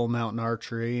shop, Bull Mountain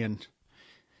Archery,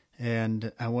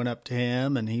 and I went up to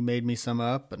him and he made me some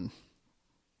up, and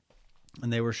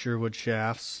they were Sherwood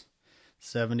shafts,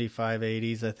 75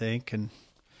 80s, I think, and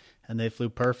they flew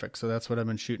perfect. So that's what I've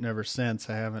been shooting ever since.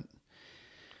 I haven't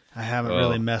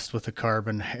really messed with the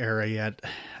carbon era yet.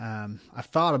 I've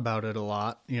thought about it a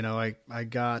lot. I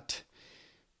got,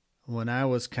 when I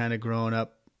was kind of growing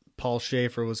up, Paul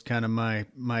Schaefer was kind of my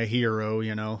hero.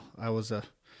 I was a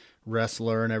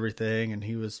wrestler and everything, and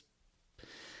he was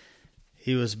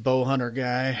bow hunter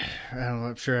guy.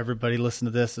 I'm sure everybody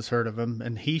listening to this has heard of him.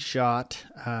 And he shot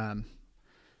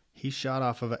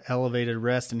off of an elevated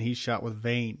rest, and he shot with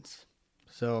vanes.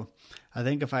 So I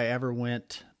think if I ever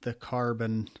went the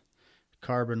carbon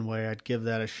way, I'd give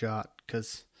that a shot,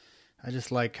 because I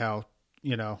just like how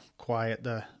quiet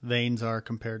the vanes are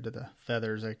compared to the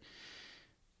feathers.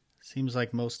 Seems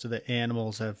like most of the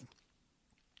animals have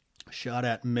shot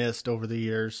at missed over the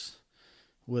years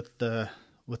with the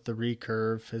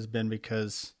recurve has been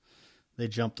because they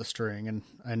jump the string, and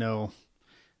I know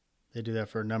they do that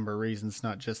for a number of reasons,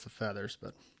 not just the feathers.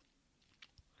 But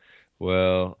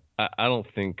well, I don't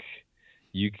think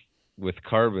with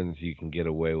carbons you can get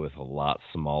away with a lot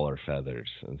smaller feathers,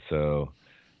 and so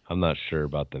I'm not sure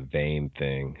about the vane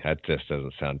thing. That just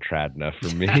doesn't sound trad enough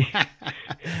for me.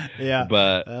 Yeah.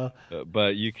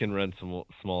 But you can run some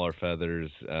smaller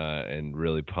feathers and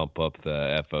really pump up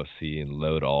the FOC and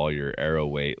load all your arrow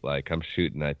weight. Like I'm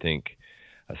shooting, I think,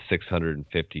 a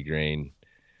 650 grain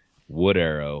wood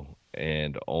arrow,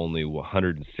 and only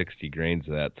 160 grains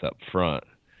of that's up front.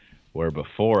 Where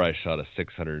before I shot a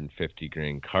 650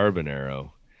 grain carbon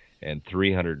arrow, and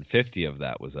 350 of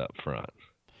that was up front.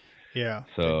 Yeah,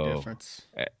 so big difference.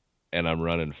 And I'm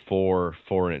running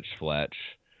 4-inch fletch,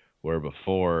 where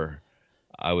before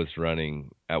I was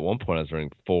running, at one point I was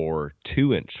running 4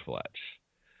 2-inch fletch.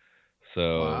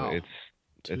 So wow.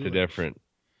 it's a different,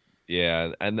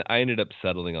 yeah. And I ended up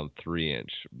settling on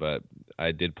 3-inch, but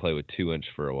I did play with 2-inch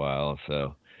for a while.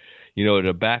 So,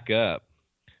 to back up,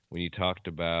 when you talked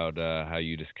about how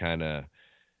you just kind of,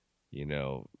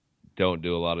 don't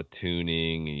do a lot of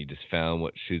tuning, and you just found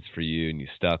what shoots for you, and you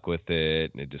stuck with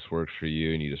it, and it just works for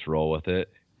you, and you just roll with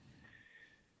it.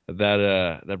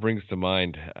 That brings to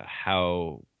mind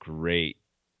how great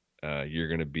you're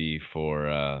going to be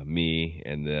for me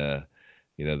and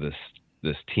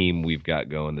this team we've got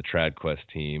going, the TradQuest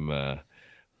team,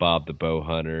 Bob the bow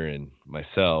hunter and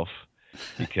myself,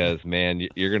 because man,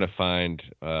 you're going to find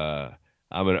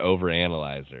I'm an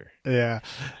overanalyzer. Yeah.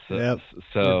 So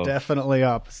we're definitely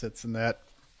opposites in that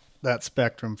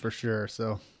spectrum for sure.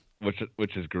 So,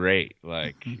 which is great.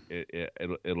 Like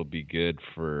it'll be good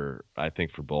I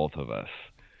think for both of us,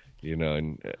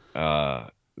 and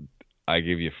I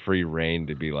give you free reign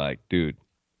to be like, dude,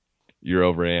 you're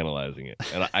overanalyzing it.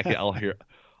 And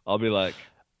I'll be like,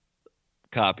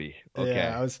 copy. Okay.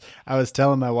 Yeah. I was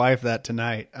telling my wife that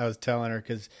tonight. I was telling her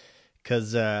cause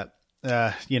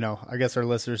I guess our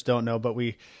listeners don't know, but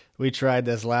we tried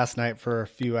this last night for a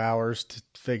few hours to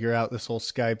figure out this whole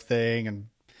Skype thing,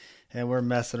 and we're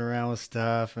messing around with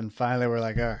stuff, and finally we're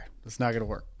like, all right, it's not going to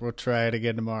work. We'll try it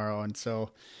again tomorrow. And so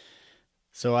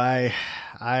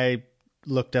I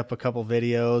looked up a couple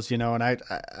videos, and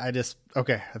I just,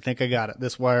 okay, I think I got it.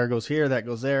 This wire goes here, that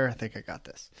goes there. I think I got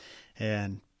this.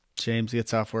 And James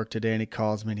gets off work today and he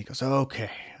calls me and he goes,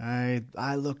 okay, I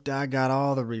got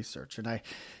all the research and I,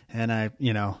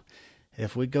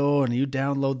 if we go and you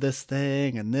download this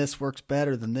thing and this works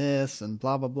better than this and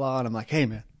blah, blah, blah. And I'm like, hey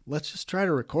man, let's just try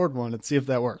to record one and see if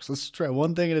that works. Let's try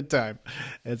one thing at a time.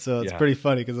 And so it's pretty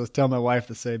funny because I was telling my wife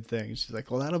the same thing. And she's like,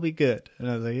 well, that'll be good. And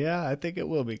I was like, yeah, I think it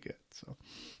will be good. So,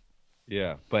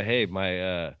 yeah. But hey,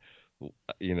 my,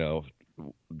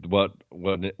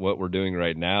 what we're doing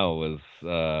right now is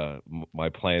my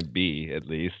plan B, at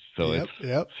least. So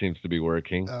it seems to be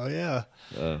working. Oh yeah.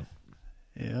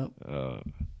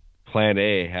 Plan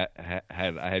A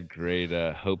I had great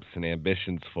hopes and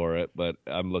ambitions for it, but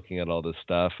I'm looking at all this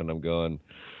stuff and I'm going,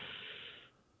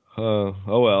 oh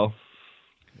well,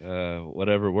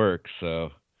 whatever works.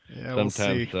 So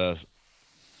sometimes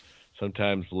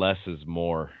sometimes less is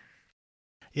more.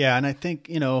 Yeah, and I think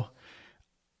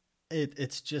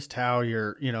it's just how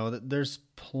you're. There's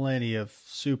plenty of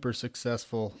super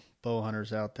successful bow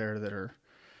hunters out there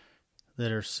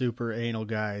that are super anal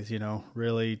guys.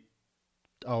 Really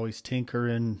always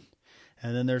tinkering,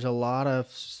 and then there's a lot of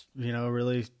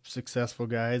really successful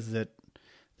guys that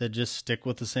just stick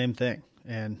with the same thing,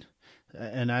 and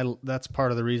that's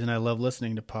part of the reason I love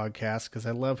listening to podcasts, because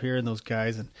I love hearing those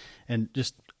guys and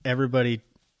just everybody,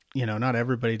 not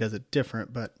everybody does it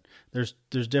different, but there's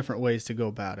different ways to go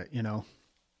about it.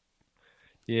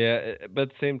 Yeah, but at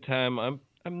the same time, I'm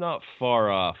not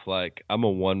far off. Like, I'm a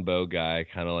one bow guy,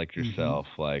 kind of like yourself.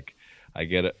 Mm-hmm. Like, I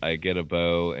get a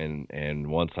bow, and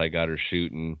once I got her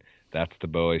shooting, that's the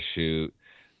bow I shoot.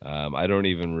 I don't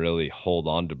even really hold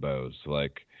on to bows.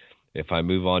 Like, if I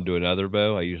move on to another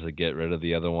bow, I usually get rid of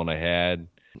the other one I had.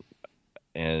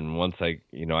 And once I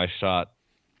shot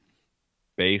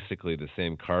basically the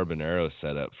same carbon arrow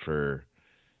setup for,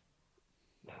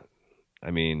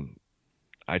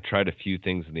 I tried a few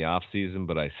things in the off season,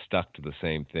 but I stuck to the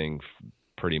same thing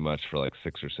pretty much for like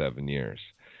 6 or 7 years.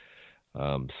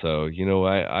 So,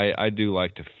 I do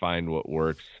like to find what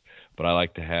works, but I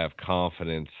like to have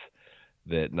confidence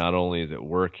that not only is it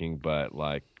working, but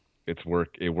like it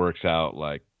works out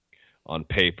like on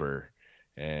paper,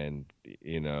 and,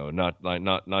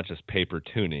 not just paper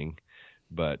tuning,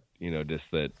 but, just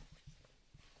that,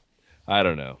 I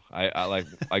don't know. I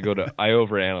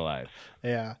overanalyze.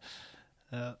 Yeah.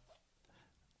 And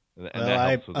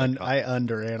I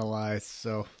underanalyze.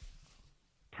 So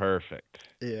perfect.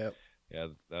 Yeah. Yeah,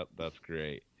 that's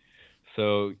great.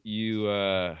 So you,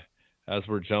 as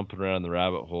we're jumping around the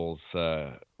rabbit holes,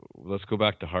 let's go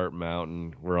back to Heart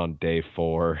Mountain. We're on day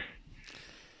 4,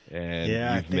 and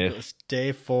I think it was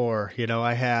day 4.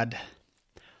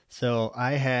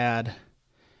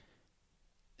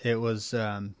 It was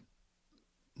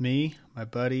me, my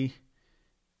buddy,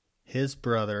 his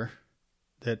brother,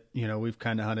 that we've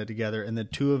kind of hunted together, and then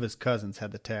 2 of his cousins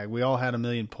had the tag. We all had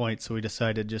 1,000,000 points, so we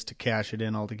decided just to cash it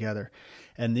in all together.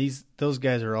 And those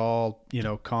guys are all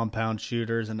compound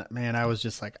shooters, and man, I was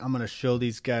just like, I'm gonna show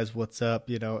these guys what's up,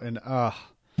 and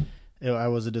I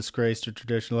was a disgrace to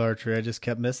traditional archery. I just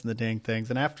kept missing the dang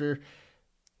things, and after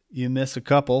you miss a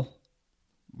couple,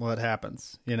 what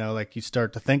happens? Like, you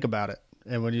start to think about it,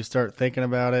 and when you start thinking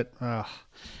about it,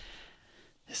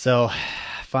 so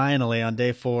finally on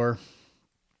day 4.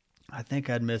 I think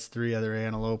I'd missed 3 other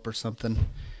antelope or something.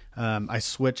 I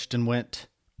switched and went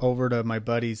over to my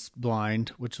buddy's blind,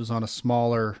 which was on a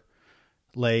smaller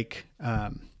lake.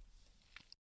 I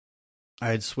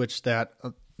had switched that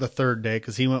the 3rd day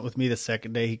because he went with me the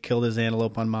 2nd day. He killed his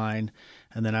antelope on mine,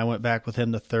 and then I went back with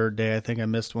him the 3rd day. I think I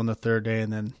missed one the 3rd day,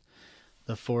 and then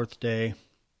the 4th day.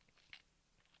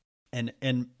 And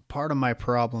part of my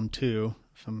problem too,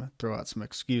 if I'm gonna throw out some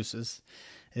excuses,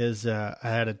 is I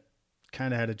had a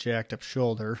jacked up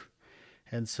shoulder,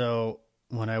 and so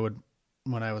when I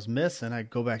was missing, I'd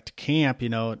go back to camp,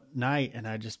 at night, and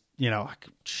I just I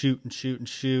could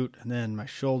shoot, and then my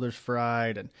shoulder's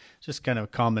fried, and just kind of a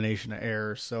combination of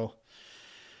errors. So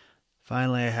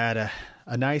finally I had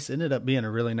ended up being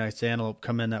a really nice antelope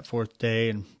come in that 4th day,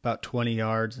 and about 20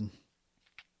 yards,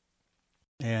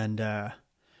 and I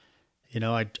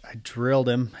drilled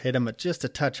him, hit him at just a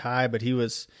touch high, but he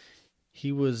was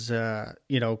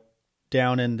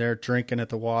down in there drinking at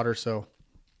the water, so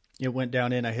it went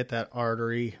down in. I hit that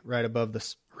artery right below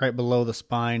the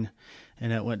spine,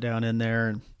 and it went down in there,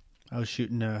 and I was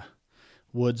shooting a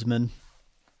woodsman,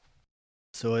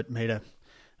 so it made a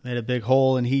big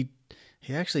hole, and he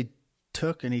actually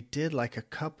took and he did like a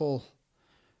couple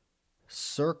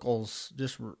circles,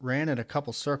 just ran in a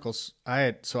couple circles.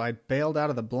 I bailed out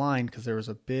of the blind because there was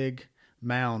a big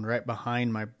mound right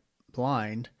behind my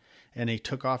blind, and he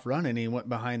took off running. He went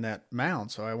behind that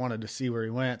mound, so I wanted to see where he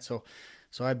went. So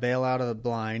So I bail out of the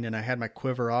blind, and I had my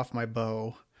quiver off my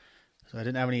bow, so I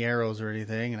didn't have any arrows or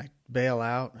anything. And I bail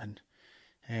out,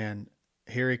 and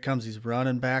here he comes. He's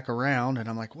running back around, and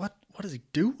I'm like, what is he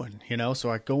doing?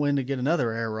 So I go in to get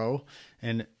another arrow,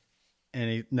 and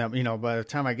he, by the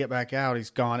time I get back out, he's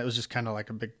gone. It was just kind of like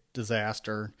a big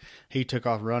disaster. He took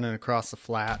off running across the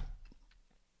flat,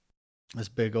 this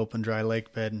big open dry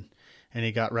lake bed, and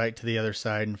he got right to the other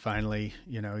side, and finally,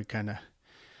 he kind of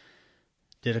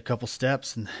did a couple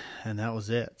steps, and that was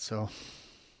it. So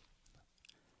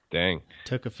dang,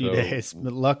 took a few days,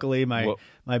 but luckily my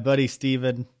buddy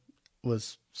Steven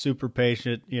was super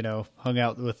patient, hung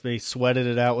out with me, sweated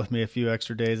it out with me a few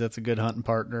extra days. That's a good hunting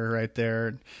partner right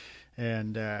there.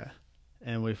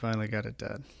 And we finally got it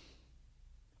done.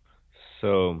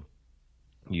 So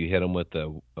you hit him with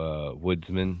the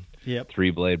Woodsman, yep,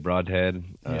 3-blade broadhead,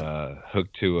 yep,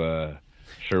 hooked to a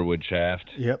Sherwood shaft.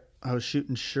 Yep, I was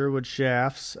shooting Sherwood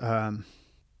shafts.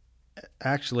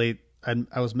 Actually,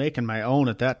 I was making my own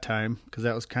at that time because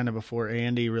that was kind of before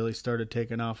Andy really started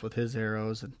taking off with his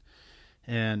arrows,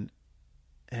 and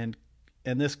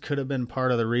this could have been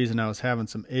part of the reason I was having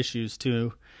some issues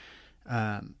too.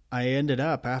 I ended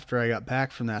up, after I got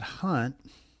back from that hunt,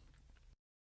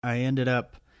 shooting,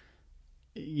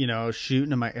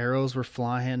 and my arrows were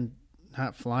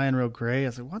not flying real great. I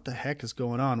was like, what the heck is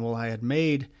going on? Well, I had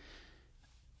made,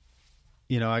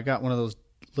 I got one of those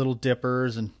little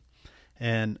dippers,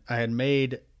 and I had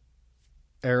made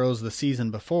arrows the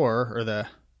season before, it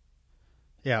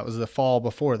was the fall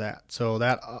before that. So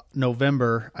that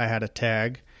November I had a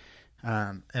tag,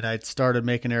 and I'd started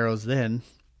making arrows then.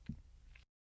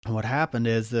 And what happened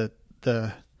is that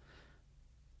the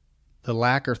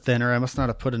lacquer thinner, I must not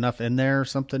have put enough in there or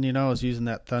something, I was using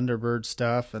that Thunderbird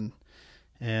stuff, and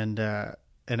I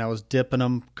was dipping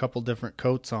them, a couple different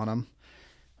coats on them.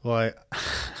 Well,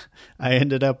 I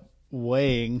ended up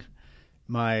weighing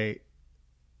my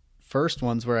first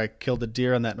ones where I killed a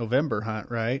deer on that November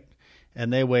hunt, right?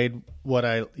 And they weighed what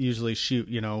I usually shoot,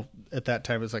 at that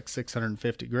time it was like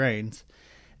 650 grains.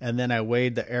 And then I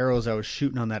weighed the arrows I was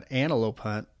shooting on that antelope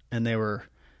hunt, and they were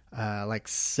like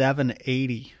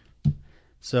 780.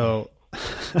 So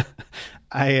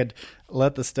I had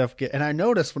let the stuff get, and I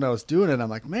noticed when I was doing it, I'm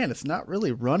like, man, it's not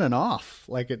really running off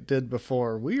like it did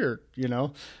before. Weird,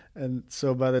 And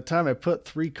so by the time I put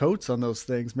 3 coats on those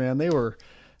things, man, they were,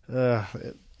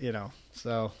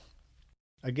 So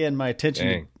again, my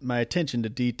attention to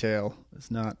detail is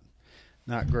not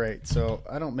great. So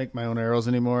I don't make my own arrows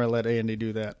anymore. I let Andy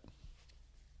do that.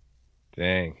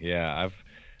 Dang, yeah,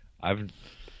 I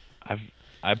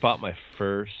bought my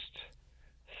first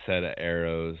set of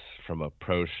arrows from a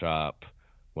pro shop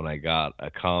when I got a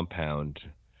compound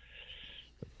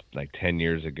like 10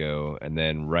 years ago, and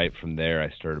then right from there I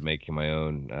started making my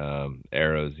own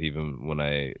arrows. Even when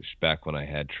I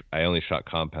only shot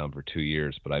compound for 2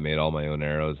 years, but I made all my own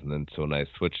arrows. And then so when I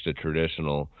switched to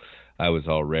traditional, I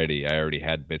already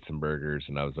had Bitzenbergers,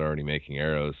 and I was already making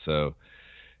arrows. So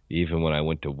even when I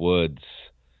went to woods,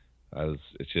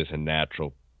 it's just a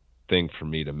natural thing for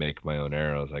me to make my own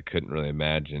arrows. I couldn't really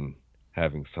imagine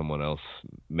having someone else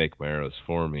make my arrows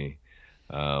for me.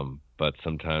 But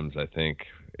sometimes I think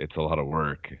it's a lot of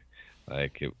work.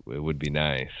 Like it would be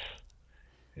nice.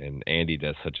 And Andy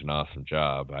does such an awesome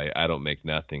job. I don't make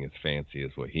nothing as fancy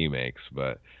as what he makes,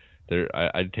 but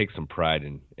I take some pride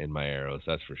in my arrows,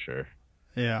 that's for sure.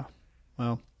 Yeah.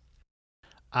 Well,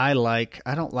 I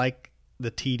don't like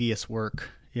the tedious work.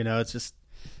 It's just,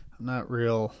 I'm not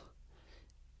real,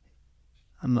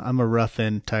 I'm a rough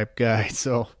end type guy.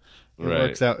 So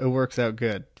it works out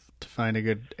good to find a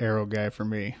good arrow guy for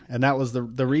me. And that was the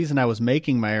reason I was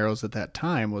making my arrows at that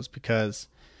time, was because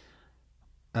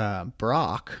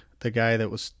Brock, the guy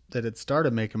that had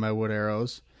started making my wood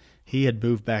arrows, he had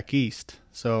moved back east.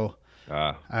 So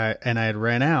I had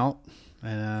ran out,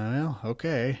 and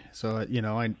okay. So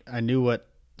I knew what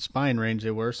spine range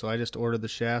they were, so I just ordered the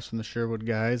shafts from the Sherwood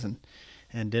guys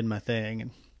and did my thing.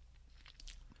 And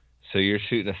so you're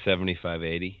shooting a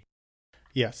 75-80?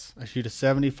 Yes, I shoot a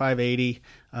 75-80.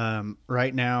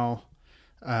 Right now,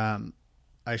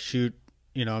 I shoot.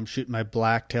 I'm shooting my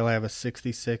blacktail. I have a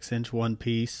 66-inch one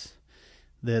piece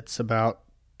that's about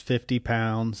 50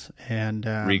 pounds, and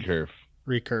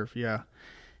recurve, yeah.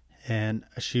 And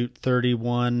I shoot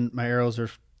 31. My arrows are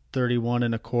 31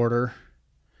 and a quarter,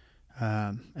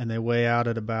 and they weigh out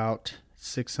at about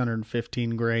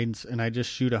 615 grains. And I just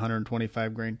shoot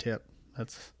 125 grain tip.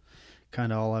 That's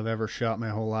kind of all I've ever shot my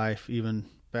whole life, even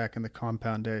back in the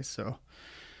compound days. So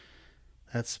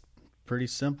that's pretty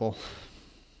simple.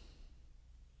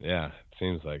 Yeah, it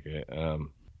seems like it.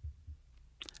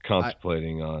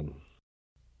 Contemplating on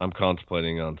I'm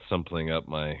contemplating on simpling up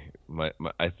my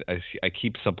I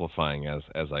keep simplifying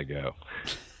as I go.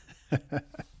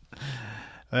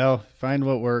 Well, find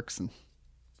what works and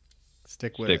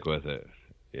stick with Stick with it.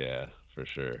 Yeah, for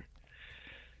sure.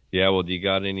 Yeah, well, do you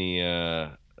got any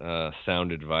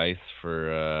sound advice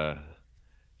for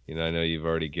I know you've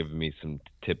already given me some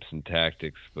tips and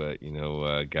tactics, but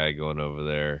a guy going over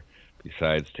there,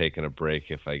 besides taking a break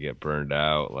if I get burned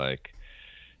out, like,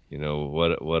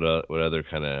 what other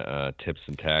kind of tips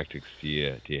and tactics do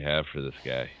you have for this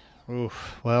guy?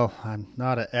 Oof. Well, I'm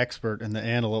not an expert in the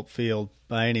antelope field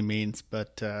by any means,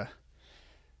 but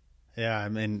yeah, I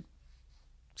mean,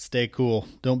 stay cool.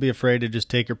 Don't be afraid to just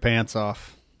take your pants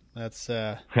off. That's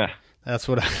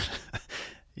what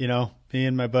me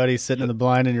and my buddy sitting in the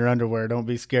blind in your underwear. Don't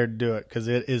be scared to do it because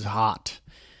it is hot.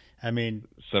 I mean,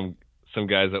 some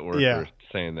guys at work were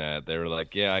saying that. They were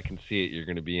like, "Yeah, I can see it. You're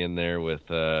going to be in there with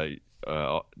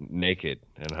naked."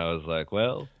 And I was like,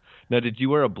 "Well, now did you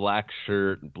wear a black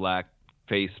shirt, black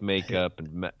face makeup,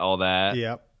 and all that?"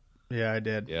 Yep. Yeah, I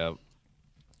did. Yep.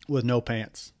 With no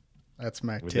pants. That's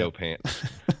my with tip. No pants.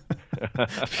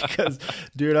 Because,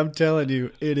 dude, I'm telling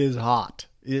you, it is hot.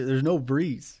 There's no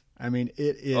breeze. I mean,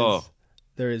 it is. Oh.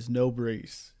 There is no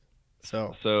breeze.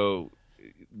 So,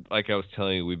 like I was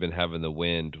telling you, we've been having the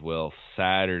wind. Well,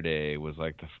 Saturday was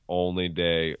like the only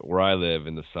day where I live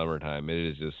in the summertime.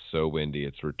 It is just so windy.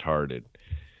 It's retarded.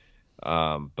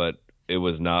 But it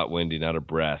was not windy, not a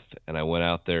breath. And I went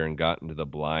out there and got into the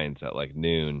blinds at like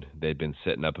noon. They'd been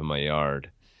sitting up in my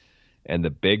yard. And the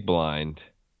big blind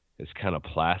is kind of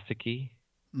plasticky.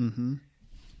 Mm-hmm.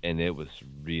 And it was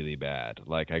really bad.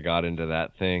 Like I got into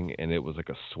that thing and it was like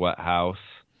a sweat house.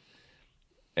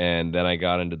 And then I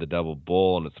got into the double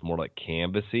bull and it's more like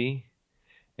canvasy.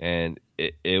 And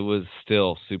it was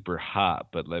still super hot.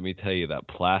 But let me tell you, that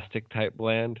plastic type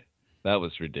blend, that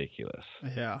was ridiculous.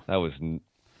 Yeah. That was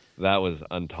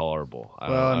intolerable.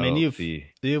 Well,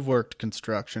 you've worked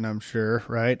construction, I'm sure,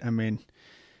 right? I mean,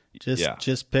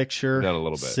 just picture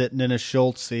sitting in a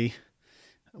Schultze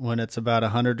when it's about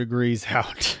 100 degrees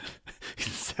out.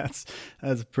 that's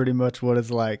pretty much what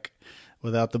it's like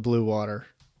without the blue water.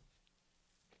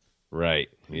 Right.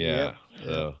 Yeah. Yep.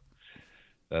 So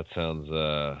that sounds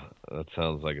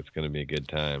like it's going to be a good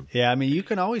time. Yeah. I mean, you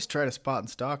can always try to spot and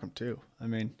stalk them too. I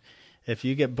mean, if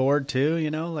you get bored too,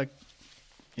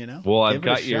 Well, I've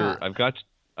got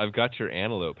your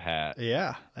antelope hat.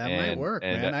 Yeah, that might work,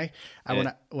 man.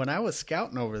 When I was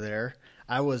scouting over there,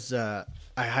 I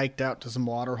hiked out to some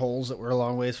water holes that were a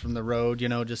long ways from the road,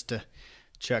 just to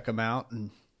check them out,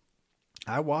 and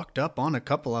I walked up on a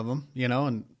couple of them,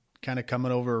 and kind of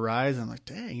coming over a rise. I'm like,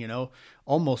 dang,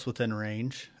 almost within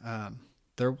range.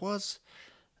 There was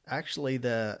actually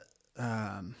there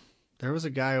was a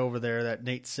guy over there, that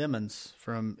Nate Simmons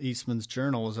from Eastman's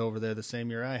Journal was over there the same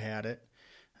year I had it.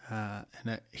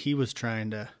 He was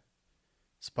trying to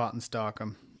spot and stalk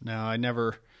him. Now, I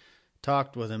never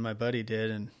talked with him. My buddy did,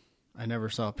 and I never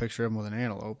saw a picture of him with an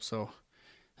antelope, so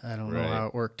I don't know how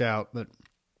it worked out. But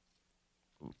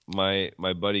my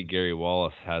buddy Gary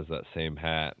Wallace has that same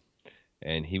hat,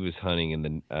 and he was hunting in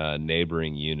the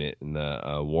neighboring unit in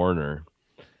the Warner,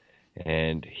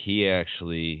 and he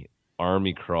actually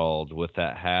army crawled with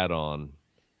that hat on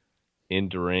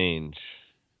into range.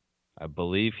 I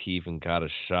believe he even got a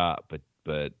shot,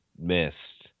 but missed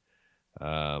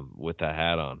with that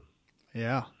hat on.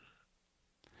 Yeah,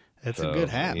 it's a good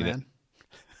hat, man.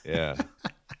 Yeah.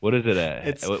 What is it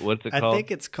at? What's it called? I think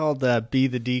it's called Be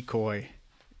the Decoy.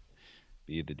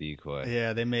 Be the Decoy.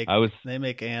 Yeah, they make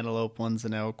antelope ones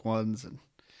and elk ones, and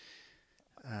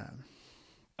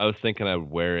I was thinking I would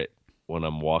wear it when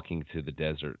I'm walking through the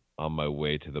desert on my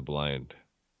way to the blind.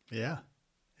 Yeah.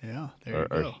 Yeah, there you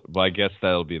go. Well, I guess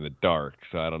that'll be in the dark,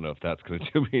 so I don't know if that's going to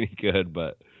do me any good,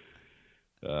 but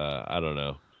I don't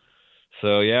know.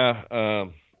 So, yeah.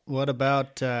 What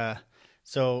about, 10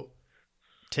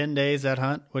 days that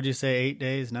hunt? What'd you say, 8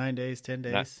 days, 9 days, 10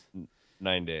 days?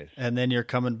 9 days. And then you're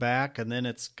coming back, and then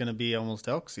it's going to be almost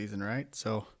elk season, right?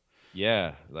 So.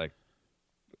 Yeah, like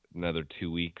another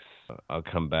 2 weeks. I'll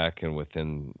come back, and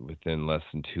within less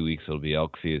than 2 weeks, it'll be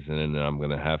elk season, and then I'm going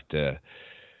to have to...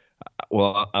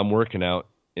 Well, I'm working out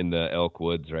in the elk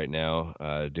woods right now,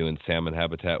 doing salmon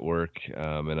habitat work,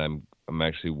 and I'm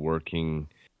actually working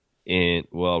in.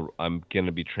 Well, I'm going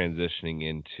to be transitioning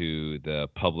into the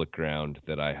public ground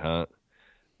that I hunt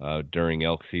during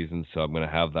elk season, so I'm going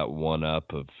to have that one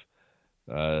up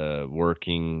of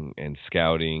working and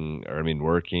scouting,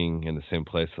 working in the same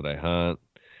place that I hunt.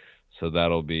 So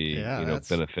that'll be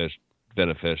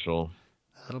beneficial.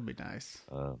 That'll be nice.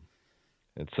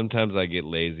 And sometimes I get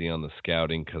lazy on the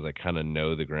scouting because I kind of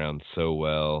know the ground so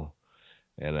well,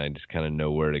 and I just kind of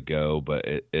know where to go. But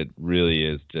it really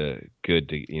is good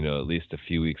to, at least a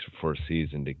few weeks before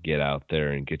season to get out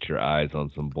there and get your eyes on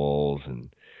some bulls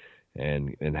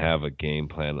and have a game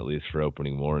plan at least for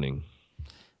opening morning.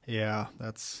 Yeah,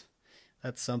 that's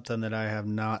something that I have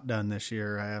not done this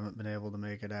year. I haven't been able to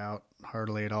make it out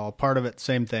hardly at all. Part of it,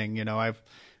 same thing. I'm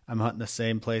hunting the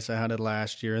same place I hunted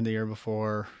last year and the year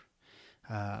before.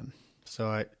 Now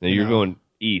you're going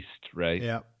east, right?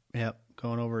 Yep,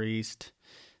 going over east.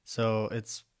 So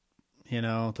it's,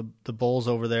 the bulls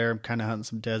over there, I'm kind of hunting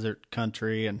some desert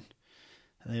country and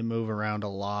they move around a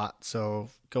lot. So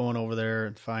going over there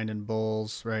and finding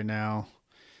bulls right now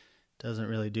doesn't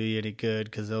really do you any good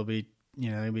because they'll be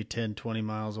 10, 20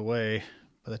 miles away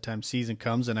by the time season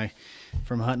comes. And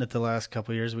from hunting it the last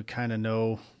couple of years, we kind of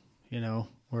know,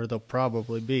 where they'll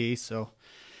probably be. So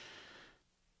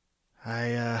I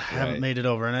haven't made it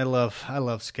over, and I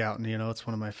love scouting. It's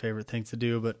one of my favorite things to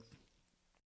do, but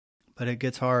it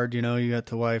gets hard. You got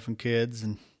the wife and kids,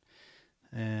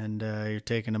 and you're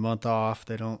taking a month off.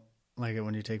 They don't like it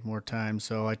when you take more time,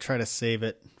 so I try to save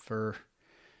it for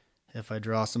if I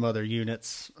draw some other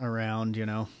units around.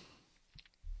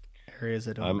 Areas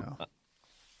I don't know.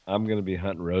 I'm going to be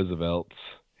hunting Roosevelts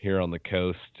here on the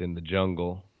coast in the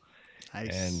jungle,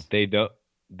 nice. And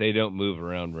they don't move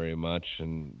around very much,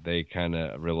 and they kind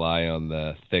of rely on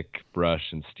the thick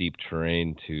brush and steep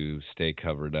terrain to stay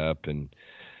covered up. And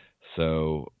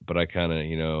so, but I kind of,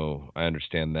 I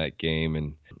understand that game,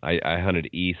 and I hunted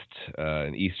east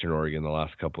in Eastern Oregon the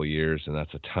last couple of years, and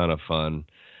that's a ton of fun.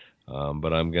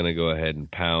 But I'm going to go ahead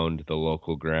and pound the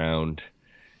local ground.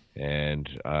 And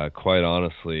quite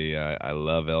honestly, I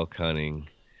love elk hunting,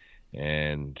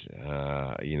 and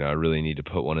I really need to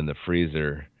put one in the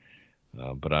freezer.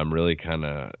 But I'm really kind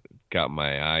of got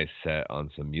my eyes set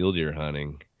on some mule deer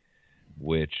hunting,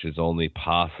 which is only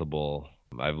possible.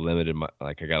 I've limited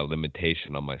I got a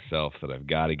limitation on myself that I've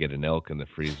got to get an elk in the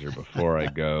freezer before I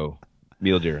go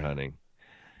mule deer hunting.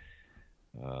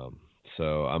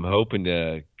 So I'm hoping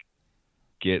to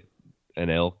get an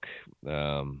elk.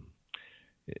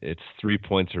 It's 3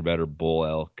 points or better bull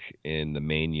elk in the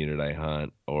main unit I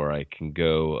hunt, or I can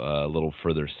go a little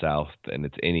further south and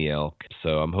it's any elk.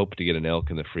 So I'm hoping to get an elk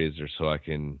in the freezer so I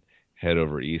can head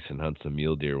over east and hunt some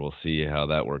mule deer. We'll see how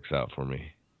that works out for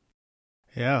me.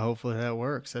 Yeah, hopefully that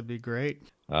works. That'd be great.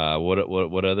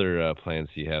 What other plans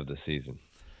do you have this season?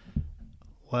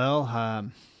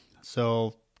 Well,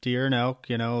 so deer and elk,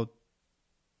 the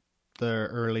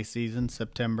early season,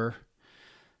 September.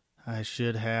 I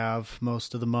should have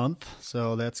most of the month,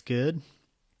 so that's good.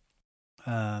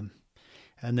 And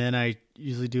then I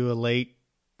usually do going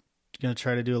to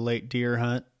try to do a late deer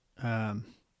hunt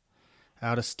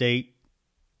out of state,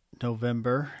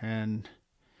 November, and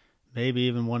maybe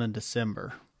even one in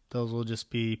December. Those will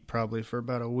just be probably for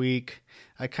about a week.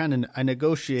 I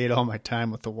negotiate all my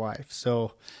time with the wife.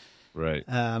 So right.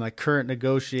 My current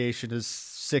negotiation is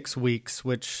 6 weeks,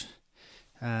 which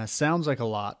sounds like a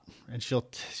lot, and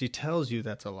she tells you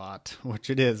that's a lot, which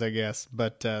it is, I guess.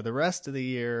 But the rest of the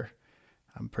year,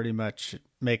 I'm pretty much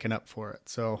making up for it.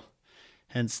 So,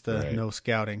 hence the no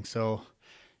scouting. So,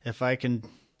 if I can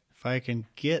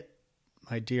get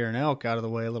my deer and elk out of the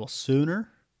way a little sooner,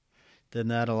 then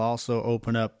that'll also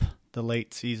open up the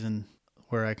late season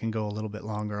where I can go a little bit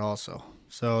longer also.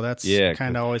 So that's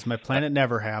kind of always my plan. It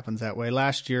never happens that way.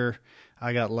 Last year,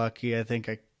 I got lucky. I think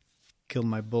I killed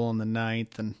my bull in the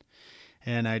 9th,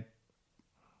 and I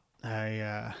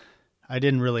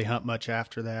didn't really hunt much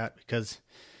after that because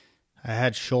I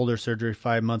had shoulder surgery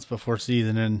 5 months before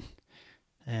season,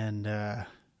 and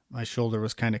my shoulder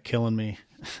was kind of killing me.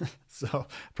 So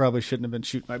probably shouldn't have been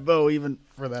shooting my bow even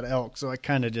for that elk. So I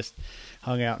kind of just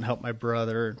hung out and helped my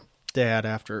brother and dad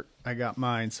after I got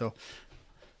mine. So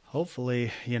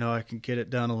hopefully, I can get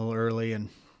it done a little early. And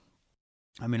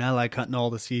I mean, I like hunting all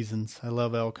the seasons. I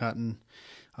love elk hunting.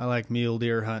 I like mule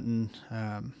deer hunting.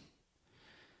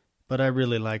 But I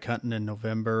really like hunting in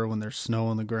November when there's snow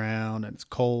on the ground and it's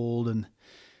cold and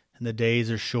the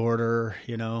days are shorter,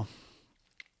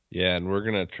 Yeah, and we're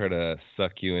going to try to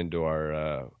suck you into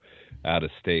our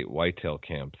out-of-state whitetail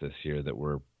camp this year that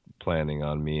we're planning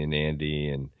on. Me and Andy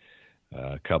and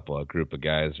a group of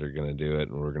guys are going to do it,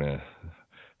 and we're going to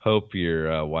hope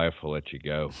your wife will let you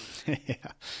go.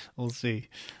 Yeah, we'll see.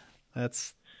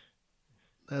 That's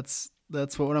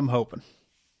what I'm hoping.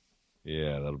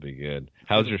 Yeah, that'll be good.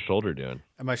 How's your shoulder doing?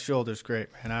 My shoulder's great,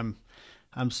 man.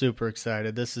 I'm super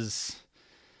excited. This is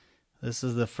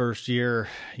the first year,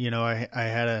 I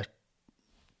had a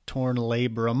torn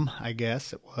labrum, I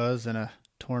guess it was, and a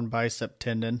torn bicep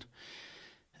tendon.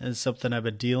 It's something I've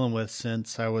been dealing with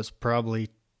since I was probably,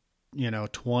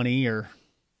 20 or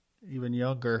even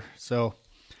younger. So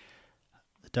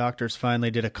the doctors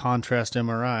finally did a contrast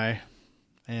MRI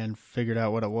and figured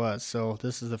out what it was. So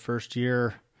this is the first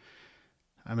year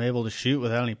I'm able to shoot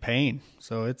without any pain.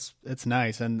 So it's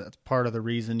nice. And that's part of the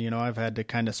reason, I've had to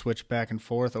kind of switch back and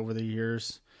forth over the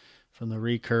years from the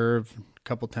recurve. A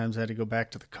couple times I had to go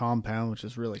back to the compound, which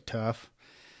is really tough.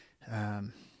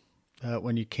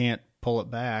 When you can't pull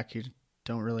it back, you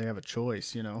don't really have a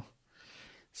choice,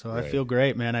 So right. I feel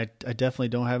great, man. I definitely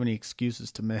don't have any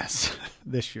excuses to miss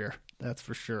this year. That's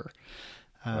for sure.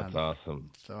 That's awesome.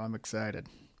 So I'm excited.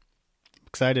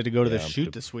 Excited to go to the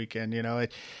shoot this weekend.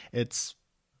 It's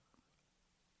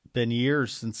been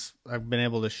years since I've been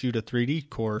able to shoot a 3D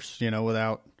course,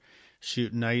 without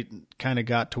shooting. I kind of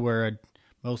got to where I'd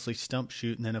mostly stump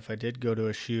shoot, and then if I did go to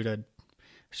a shoot, I'd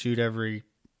shoot every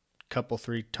couple,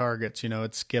 3 targets.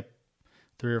 I'd skip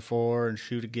 3 or 4 and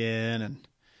shoot again, and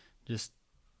just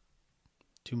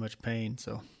too much pain.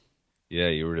 So yeah,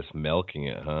 you were just milking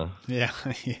it, huh? Yeah.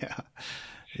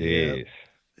 Jeez.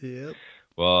 Yep.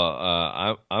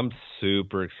 Well, I'm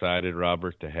super excited,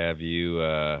 Robert, to have you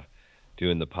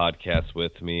doing the podcast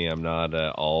with me. I'm not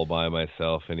all by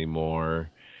myself anymore.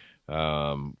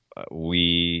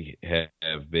 We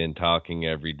have been talking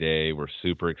every day. We're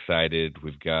super excited.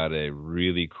 We've got a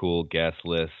really cool guest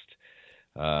list.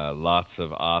 Lots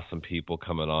of awesome people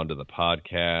coming onto the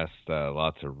podcast.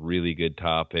 Lots of really good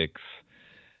topics.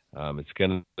 I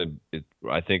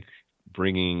think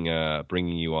bringing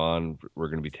you on, we're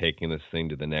going to be taking this thing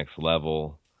to the next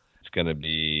level. It's going to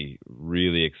be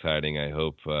really exciting. I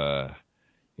hope our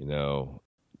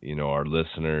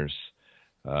listeners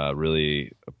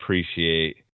really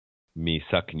appreciate me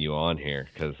sucking you on here,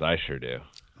 because I sure do.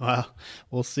 Well,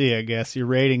 we'll see, I guess. Your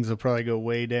ratings will probably go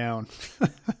way down.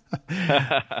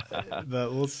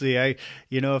 But we'll see.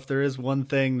 If there is one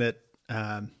thing that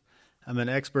I'm an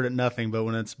expert at nothing, but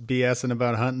when it's BSing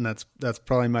about hunting, that's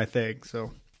probably my thing.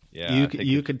 So yeah,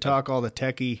 you can talk all the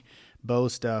techie bow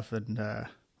stuff, and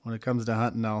when it comes to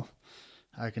hunting,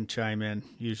 I can chime in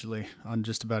usually on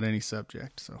just about any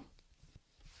subject. So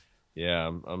yeah,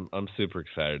 I'm super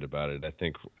excited about it. I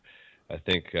think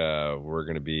we're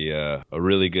going to be a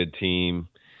really good team,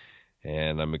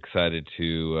 and I'm excited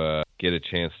to get a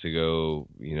chance to go,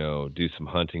 do some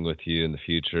hunting with you in the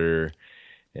future,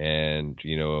 and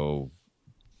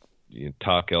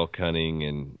talk elk hunting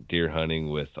and deer hunting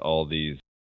with all these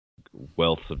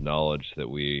wealths of knowledge that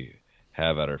we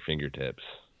have at our fingertips.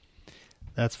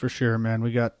 That's for sure, man.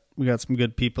 We got some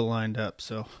good people lined up,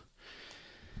 so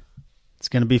it's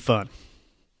going to be fun.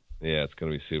 Yeah, it's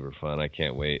going to be super fun. I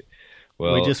can't wait.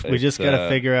 Well, we just got to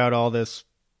figure out all this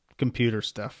computer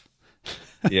stuff.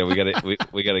 Yeah, we got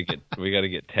to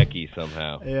get techie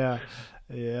somehow. Yeah.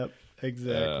 Yep.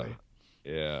 Exactly.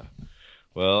 Yeah.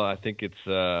 Well, I think it's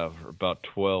about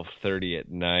 12:30 at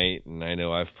night, and I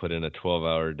know I've put in a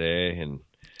 12-hour day and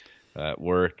at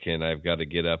work, and I've got to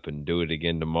get up and do it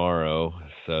again tomorrow.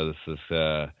 So this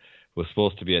was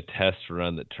supposed to be a test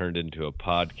run that turned into a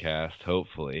podcast,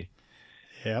 hopefully.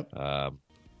 Yep.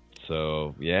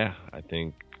 So yeah, I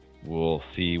think we'll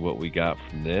see what we got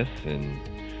from this, and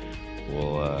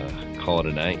we'll call it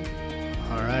a night.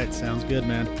 All right, sounds good,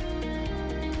 man.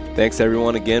 Thanks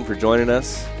everyone again for joining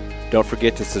us. Don't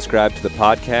forget to subscribe to the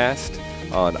podcast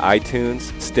on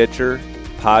iTunes, Stitcher,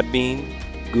 Podbean,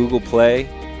 Google Play,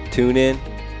 TuneIn,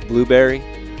 Blueberry.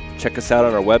 Check us out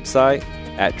on our website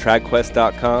at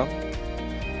tragquest.com.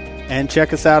 And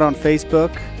check us out on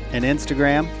Facebook and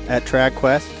Instagram at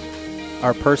TragQuest.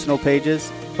 Our personal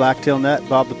pages, Blacktail Nut,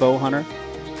 Bob the Bow Hunter.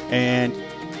 And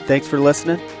thanks for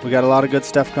listening. We got a lot of good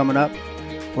stuff coming up.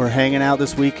 We're hanging out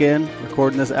this weekend,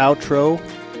 recording this outro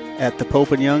at the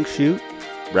Pope and Young shoot.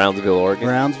 Brownsville,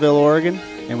 Oregon.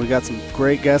 And we got some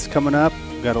great guests coming up.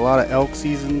 We got a lot of elk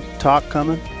season talk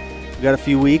coming. We got a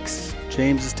few weeks.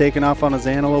 James is taking off on his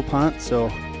antelope hunt, so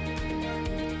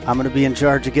I'm going to be in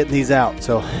charge of getting these out.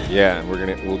 So yeah,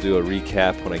 we'll do a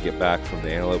recap when I get back from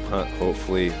the antelope hunt,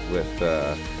 hopefully with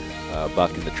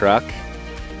Buck in the truck.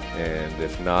 And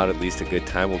if not, at least a good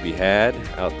time will be had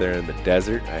out there in the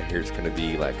desert. I hear it's going to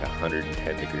be like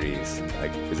 110 degrees.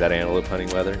 Is that antelope hunting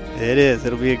weather? It is.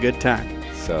 It'll be a good time.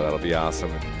 So that'll be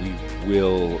awesome. We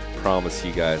will promise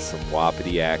you guys some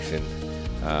wapiti action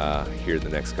here the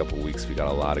next couple of weeks. We got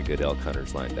a lot of good elk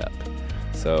hunters lined up.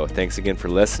 So thanks again for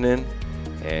listening.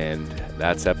 And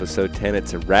that's episode 10.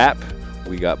 It's a wrap.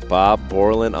 We got Bob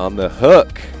Borland on the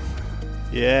hook.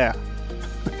 Yeah.